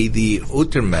lady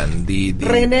Uterman,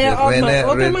 Renee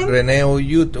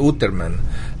Uterman,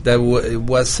 that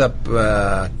was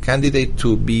a candidate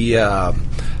to be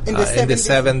in the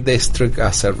 7th district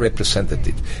as a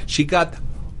representative. She got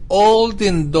all the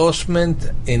endorsement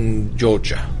in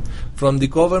Georgia, from the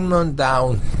government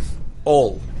down,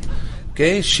 all.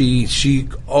 Okay, she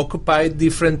occupied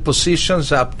different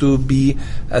positions up to be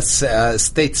a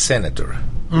state senator.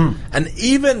 And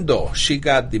even though she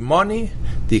got the money,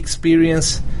 the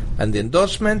experience, and the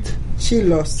endorsement, she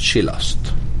lost.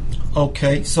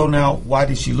 Okay, so now why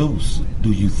did she lose,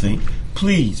 do you think?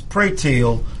 Please, pray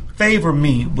tell, favor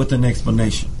me with an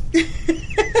explanation.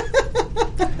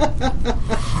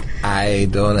 I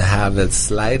don't have the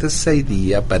slightest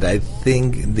idea, but I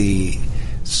think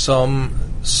some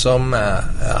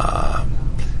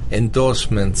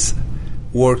endorsements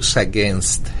works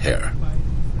against her.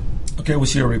 Okay,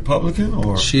 was she a Republican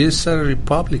or? She is a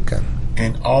Republican.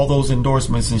 And all those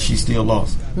endorsements, and she still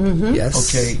lost.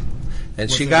 Yes. Okay. And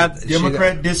was she it got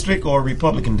Democrat district or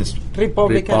Republican district?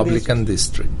 Republican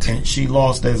district. And she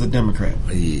lost as a Democrat.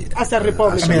 Yeah. As a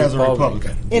Republican. I mean, as a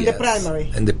Republican. In the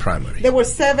primary. In the primary. There were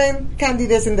 7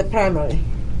 candidates in the primary,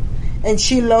 and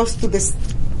she lost to the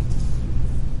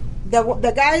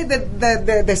guy that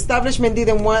the establishment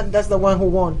didn't want. That's the one who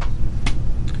won.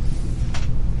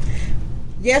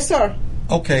 Yes, sir.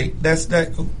 Okay, that's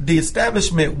that. The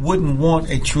establishment wouldn't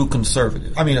want a true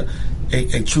conservative. I mean,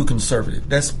 a true conservative.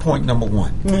 That's point number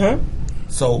one.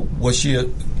 So was she a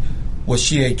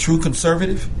true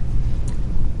conservative?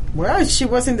 Well, she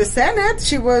was in the Senate.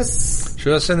 She was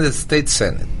in the state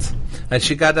Senate, and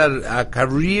she got a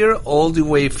career all the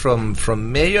way from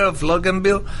mayor of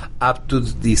Loganville up to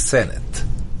the Senate.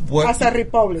 As a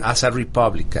Republican. As a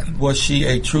Republican. Was she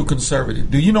a true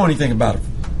conservative? Do you know anything about her?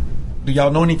 Do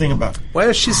y'all know anything about her?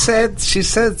 Well, she said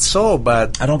so,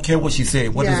 but I don't care what she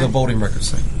said. What does the voting record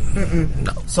say?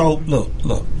 No. So look.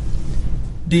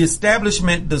 The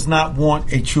establishment does not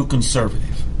want a true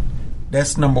conservative.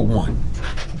 That's number one.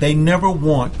 They never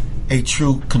want a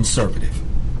true conservative.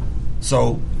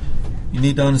 So you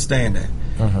need to understand that.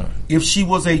 If she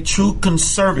was a true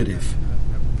conservative,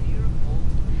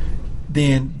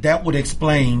 then that would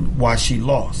explain why she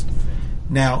lost.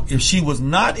 Now, if she was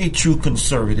not a true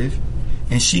conservative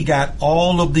and she got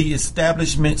all of the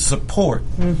establishment support,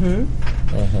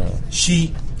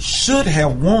 she should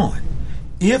have won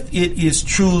if it is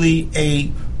truly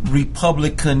a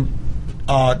Republican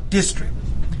district.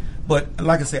 But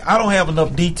like I said, I don't have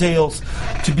enough details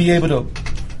to be able to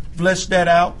flesh that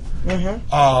out.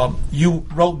 You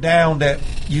wrote down that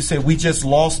you said we just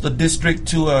lost the district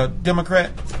to a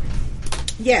Democrat.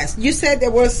 Yes, you said there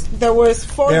was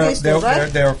 4 districts,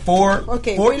 right? There are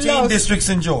 14 districts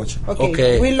in Georgia.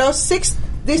 Okay. We lost 6.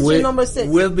 District number 6.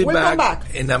 We'll be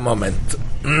back in a moment.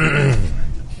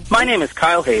 My name is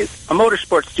Kyle Hayes, a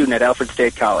motorsports student at Alfred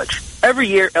State College. Every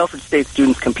year, Alfred State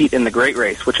students compete in the Great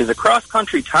Race, which is a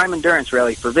cross-country time endurance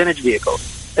rally for vintage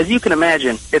vehicles. As you can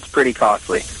imagine, it's pretty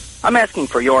costly. I'm asking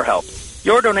for your help.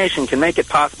 Your donation can make it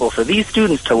possible for these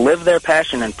students to live their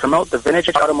passion and promote the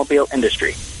vintage automobile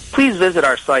industry. Please visit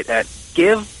our site at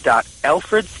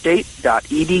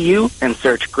give.alfredstate.edu and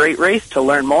search Great Race to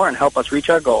learn more and help us reach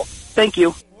our goal. Thank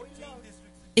you.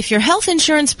 If your health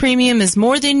insurance premium is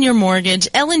more than your mortgage,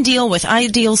 Ellen Deal with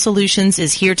Ideal Solutions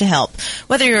is here to help.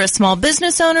 Whether you're a small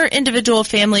business owner, individual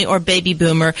family, or baby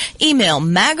boomer, email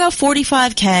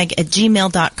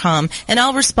MAGA45CAG@gmail.com and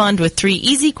I'll respond with 3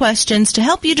 easy questions to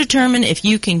help you determine if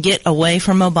you can get away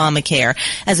from Obamacare.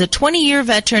 As a 20-year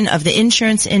veteran of the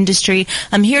insurance industry,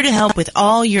 I'm here to help with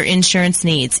all your insurance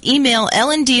needs. Email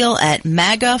Ellen Deal at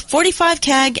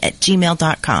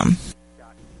MAGA45CAG@gmail.com.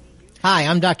 Hi,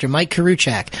 I'm Dr. Mike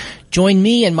Karuchak. Join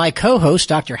me and my co-host,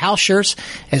 Dr. Hal Schertz,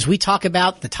 as we talk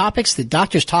about the topics that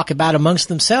doctors talk about amongst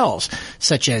themselves,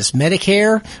 such as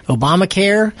Medicare,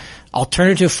 Obamacare,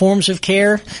 alternative forms of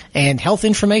care, and health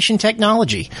information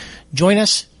technology. Join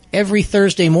us every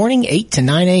Thursday morning, 8 to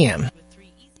 9 a.m.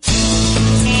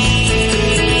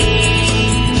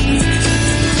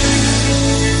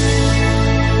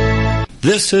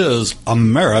 This is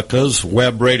America's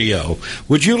Web Radio.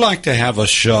 Would you like to have a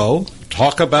show,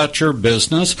 talk about your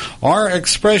business, or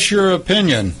express your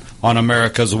opinion on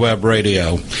America's Web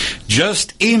Radio?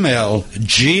 Just email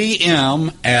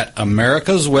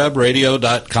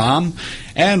gm@americaswebradio.com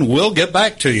and we'll get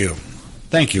back to you.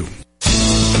 Thank you.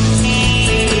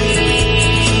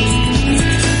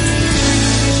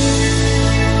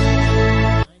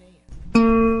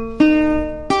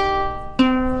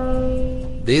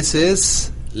 This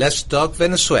is Let's Talk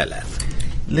Venezuela.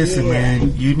 Listen,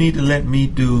 man, you need to let me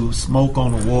do Smoke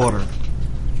on the Water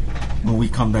when we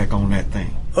come back on that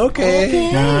thing. Okay.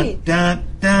 Dun, dun,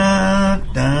 dun,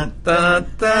 dun, dun,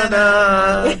 dun,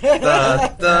 dun, dun,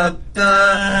 dun,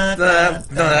 dun,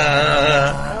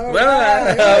 dun.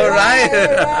 All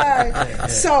right.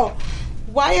 So,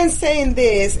 why I'm saying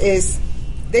this is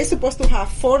they're supposed to have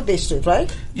 4 districts, right?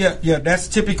 Yeah, that's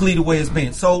typically the way it's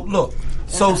been. So, look.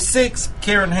 So 6,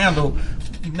 Karen Handel.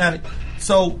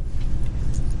 So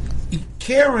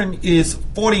Karen is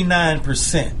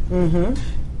 49%. Mm-hmm.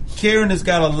 Karen has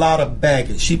got a lot of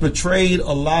baggage. She betrayed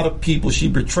a lot of people. She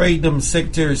betrayed them,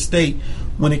 Secretary of State,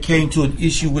 when it came to an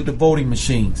issue with the voting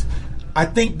machines. I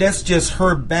think that's just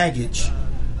her baggage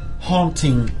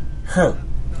haunting her.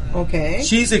 Okay.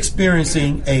 She's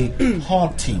experiencing a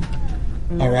haunting.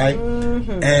 All right?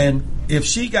 Mm-hmm. And if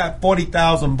she got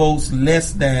 40,000 votes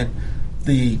less than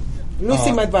the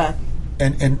Lucy Macbeth.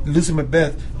 And Lucy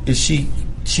Macbeth,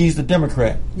 she's the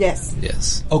Democrat. Yes.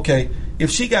 Okay.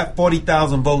 If she got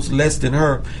 40,000 votes less than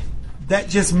her, that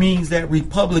just means that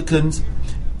Republicans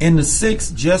in the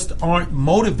 6 just aren't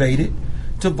motivated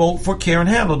to vote for Karen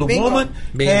Handel. The woman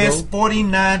has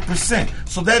 49%.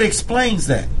 So that explains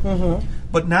that. Mm-hmm.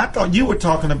 But now I thought you were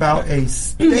talking about a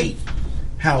state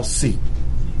house seat.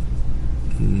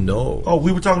 No. Oh,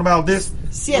 we were talking about this?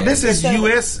 Yeah, this is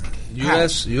U.S.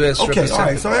 U.S. Okay, all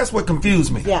right. So that's what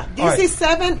confused me. Yeah, this is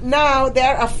 7. Now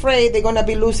they're afraid they're going to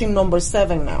be losing number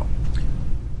 7 now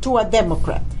to a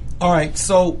Democrat. All right.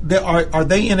 So are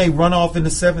they in a runoff in the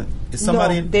 7th? Is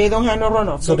somebody? No, they don't have no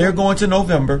runoff. So they're going to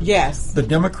November. Yes. The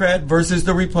Democrat versus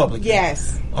the Republican.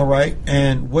 Yes. All right.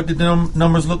 And what did the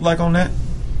numbers look like on that?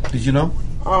 Did you know?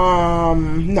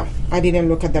 No, I didn't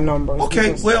look at the numbers.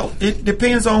 Okay. Well, it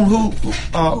depends on who.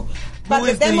 But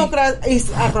the Democrat is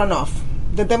a runoff.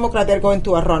 The Democrat, they're going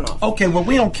to a runoff. Okay, well,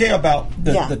 we don't care about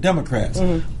the Democrats.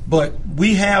 Mm-hmm. But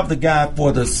we have the guy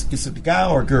for this. Is it a guy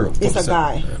or a girl? It's a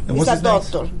guy. It's a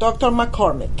doctor. Name? Dr.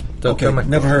 McCormick. Okay,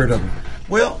 never heard of him.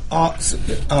 Well,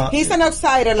 he's an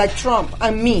outsider like Trump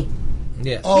and me.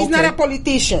 Yes. He's not a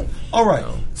politician. All right.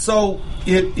 So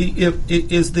it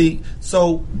is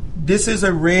so this is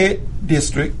a red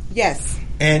district. Yes.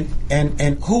 And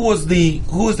who was the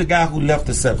guy who left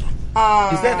the 7th?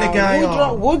 Is that the guy?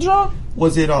 Woodrow?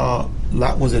 Was it I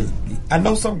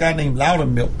know some guy named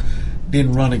Loudermilk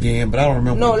didn't run again, but I don't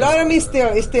remember. No,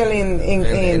 Loudermilk is still in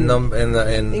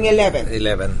 11.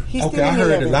 11. Okay, I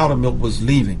heard that Loudermilk was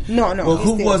leaving. No. Well,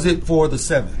 who was it for the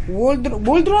 7th?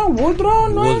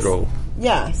 Woodrow.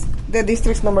 Yes, the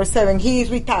district's number 7. He is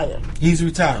retired. He's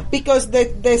retired because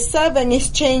the 7 is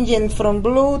changing from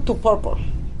blue to purple.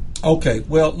 Okay,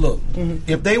 well, look,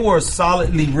 if they were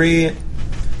solidly red,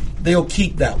 they'll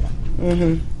keep that one.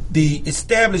 Mm-hmm. The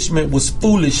establishment was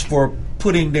foolish for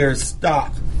putting their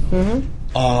stock in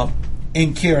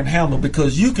Karen Handel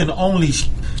because you can only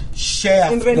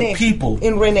shaft the people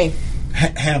in Renee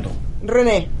Handel.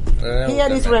 Renee. Here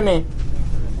is Renee.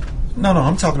 No,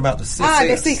 I'm talking about the 6.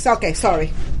 The 6. Okay,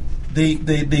 sorry.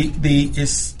 The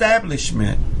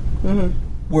establishment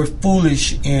were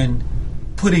foolish in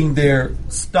putting their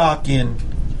stock in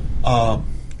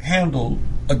Handel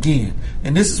again,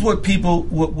 and this is what people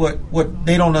what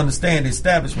they don't understand: the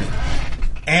establishment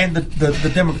and the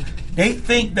Democrats. They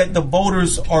think that the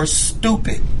voters are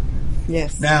stupid.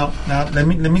 Yes. Now let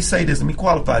me say this. Let me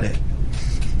qualify that.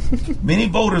 Many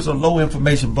voters are low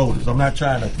information voters. I'm not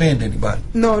trying to offend anybody.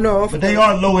 No. But they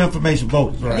are low information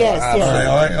voters, right? Yes. All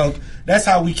right. Okay. That's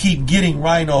how we keep getting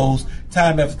rhinos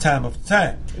time after time after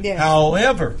time. Yes.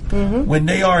 However, when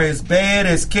they are as bad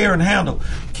as Karen handled,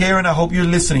 Karen, I hope you're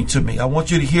listening to me. I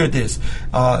want you to hear this.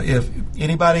 If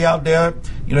anybody out there,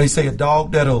 you say a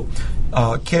dog that'll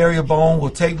carry a bone will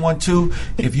take one too.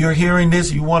 If you're hearing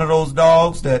this, you're one of those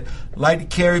dogs that like to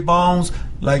carry bones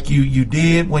like you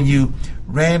did when you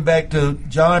ran back to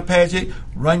John Padgett,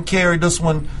 carry this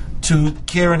one to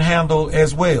Karen Handel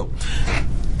as well.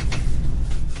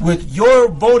 With your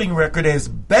voting record as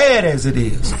bad as it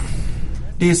is,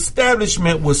 the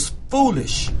establishment was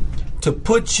foolish to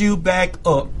put you back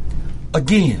up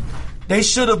again. They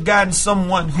should have gotten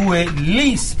someone who at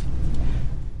least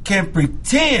can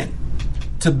pretend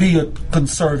to be a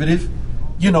conservative,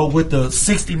 with the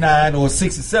 69 or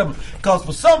 67. Because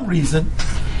for some reason,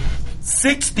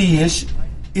 60-ish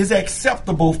is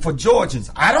acceptable for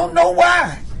Georgians. I don't know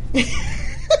why.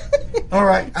 All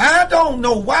right. I don't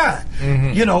know why.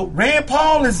 Rand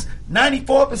Paul is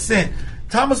 94%.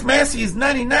 Thomas Massey is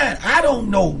 99. I don't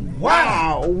know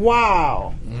why.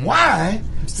 Wow. Why?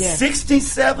 Yeah.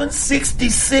 67,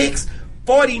 66,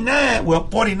 49. Well,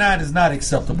 49 is not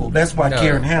acceptable. That's why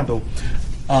Karen Handel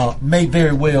may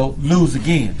very well lose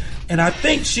again. And I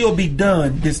think she'll be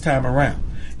done this time around.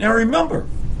 Now, remember,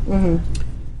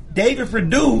 David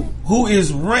Perdue, who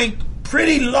is ranked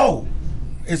pretty low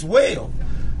as well.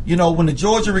 When the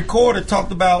Georgia Recorder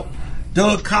talked about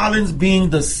Doug Collins being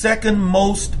the second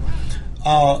most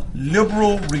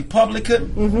liberal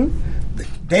Republican,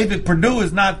 David Perdue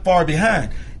is not far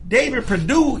behind. David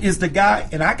Perdue is the guy,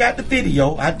 and I got the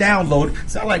video. I downloaded it,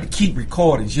 so I like to keep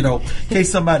recordings, in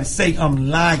case somebody say I'm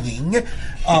lying.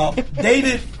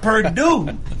 David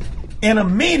Perdue, in a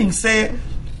meeting, said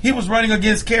he was running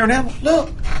against Karen Handel.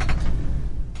 Look,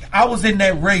 I was in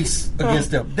that race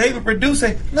against them. David Perdue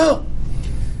said, look,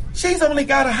 she's only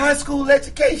got a high school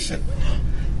education.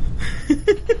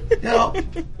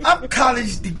 I'm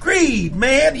college degreed,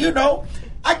 man,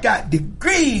 I got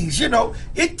degrees,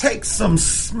 It takes some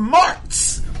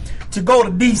smarts to go to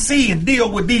D.C. and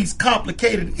deal with these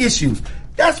complicated issues.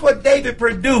 That's what David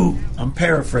Perdue, I'm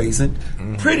paraphrasing,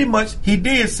 pretty much, he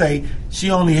did say she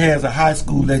only has a high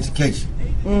school education.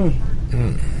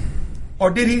 Or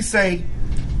did he say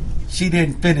she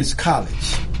didn't finish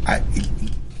college?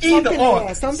 Either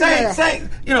or. Say,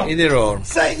 either or.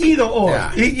 Say either or.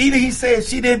 Yeah. Either he said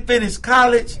she didn't finish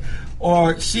college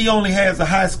or she only has a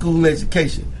high school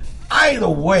education. Either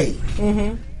way,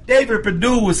 David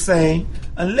Perdue was saying,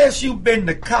 unless you've been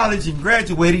to college and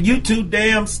graduated, you too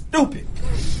damn stupid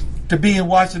to be in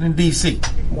Washington, D.C.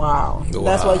 Wow.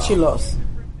 That's why she lost.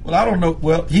 Well, I don't know.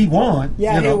 Well, he won.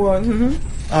 Yeah, he won.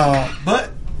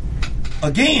 But,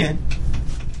 again,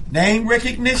 name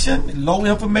recognition, low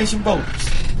information voters.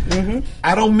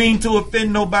 I don't mean to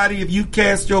offend nobody. If you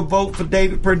cast your vote for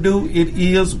David Perdue, it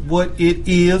is what it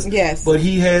is. Yes. But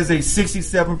he has a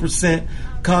 67%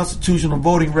 constitutional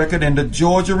voting record, and the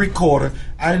Georgia Recorder,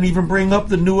 I didn't even bring up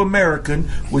the New American,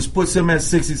 which puts him at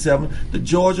 67. The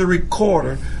Georgia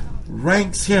Recorder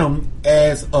ranks him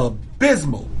as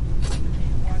abysmal.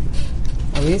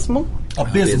 Abysmal?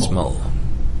 Abysmal.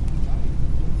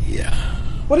 Yeah.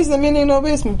 What is the meaning of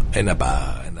abysmal? Real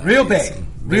bad. Real bad.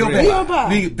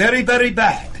 Very, very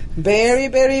bad. Very,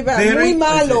 very bad. Very, muy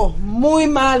malo. Muy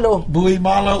malo. Muy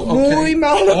malo. Okay. Muy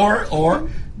malo. Or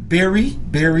very,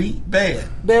 very bad.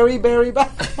 Very, very bad.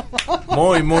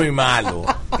 Muy malo.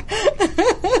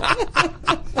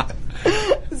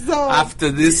 So,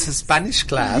 after this Spanish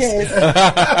class. Yes.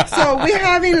 So we're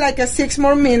having like 6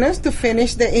 more minutes to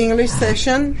finish the English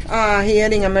session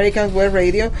here in American Web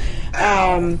Radio.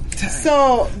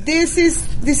 So this is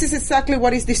exactly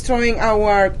what is destroying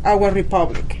our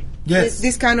republic. Yes.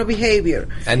 This kind of behavior.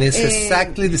 And it's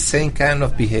exactly the same kind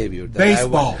of behavior that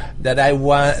baseball. But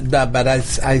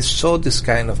I saw this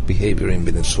kind of behavior in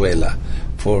Venezuela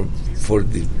for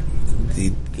the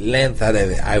length that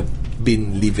I've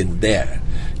been living there.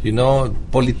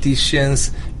 Politicians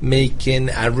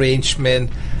making arrangement,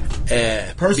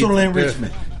 personal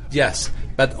enrichment. Yes,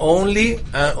 but only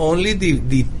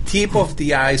the tip of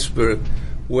the iceberg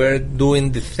were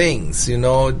doing the things. We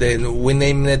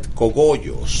named it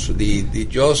cogollos.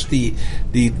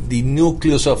 The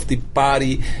nucleus of the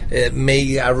party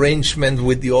made arrangement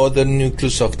with the other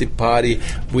nucleus of the party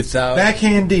without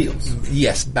backhand deals.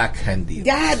 Yes, backhand deals.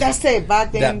 Yeah, that's it.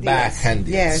 Backhand deals. Backhand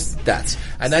deals. Yes,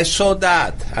 and I saw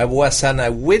that. I was an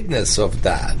eyewitness of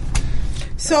that.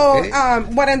 So Okay.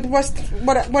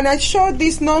 when I showed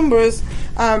these numbers,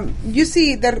 you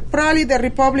see that probably the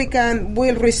Republican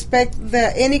will respect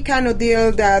any kind of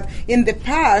deal that in the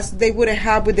past they would have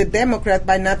had with the Democrat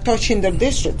by not touching their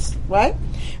districts, right?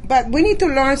 But we need to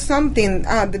learn something.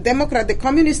 The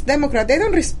Communist Democrat, they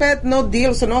don't respect no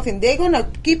deals or nothing. They're going to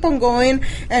keep on going.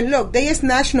 And look, they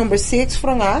snatched number 6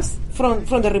 from us, from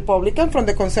the Republican, from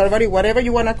the Conservative, whatever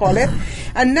you want to call it.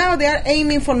 And now they are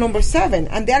aiming for number 7.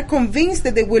 And they are convinced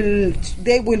that they will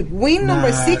win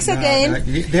number 6 again.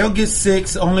 They'll get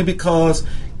 6 only because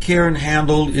Karen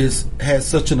Handel has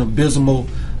such an abysmal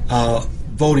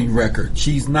voting record.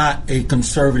 She's not a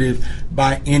conservative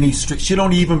by any stretch. She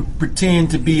don't even pretend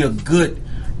to be a good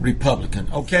Republican.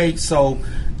 Okay, so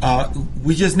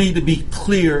we just need to be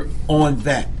clear on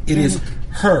that. It is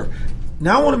her.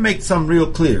 Now I want to make something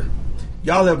real clear.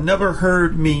 Y'all have never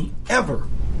heard me ever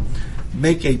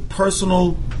make a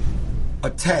personal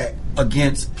attack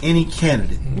against any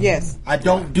candidate. Yes. I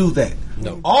don't do that.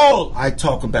 No. All I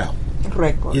talk about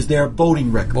record is their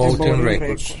voting record. Voting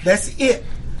records. That's it.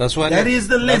 That's what. That is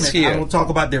the limit. Here. I don't talk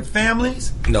about their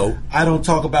families. No. I don't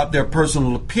talk about their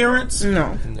personal appearance.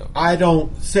 No. I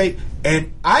don't say,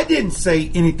 and I didn't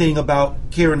say anything about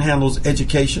Karen Handel's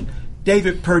education.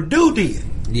 David Perdue did.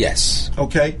 Yes.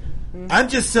 Okay? I'm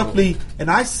just simply, and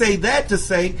I say that to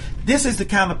say, this is the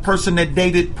kind of person that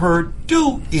David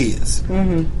Perdue is.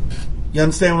 You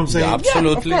understand what I'm saying? Yeah,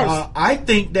 absolutely. Yeah, of course. I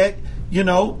think that,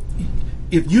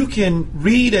 if you can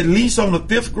read at least on the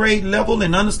 5th grade level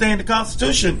and understand the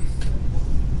Constitution,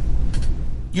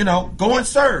 go and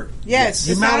serve. Yes.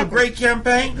 You mount a great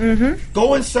campaign,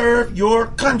 go and serve your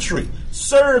country.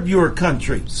 Serve your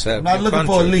country. I'm not looking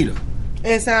for a leader.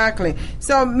 Exactly.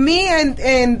 So me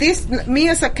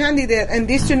as a candidate and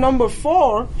district number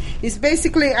 4 is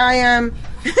basically I am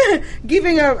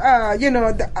giving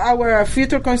my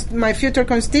future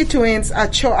constituents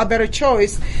a better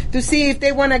choice to see if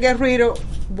they want to get rid of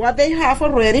what they have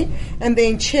already and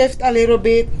then shift a little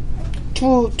bit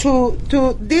to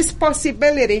this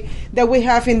possibility that we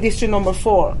have in district number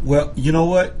 4. Well, you know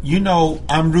what?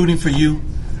 I'm rooting for you.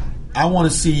 I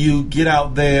want to see you get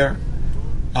out there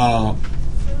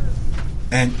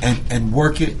and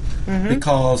work it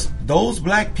because those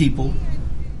black people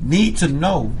need to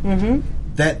know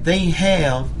that they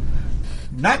have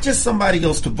not just somebody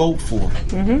else to vote for,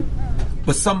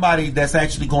 but somebody that's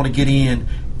actually going to get in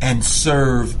and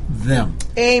serve them.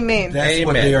 Amen. That's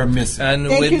what they are missing. And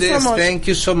with this, thank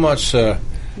you so much, sir.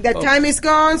 The time is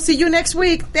gone. See you next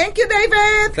week. Thank you,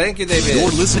 David. Thank you, David.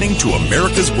 You're listening to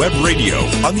America's Web Radio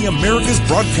on the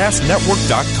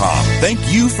AmericasBroadcastNetwork.com. Thank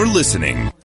you for listening.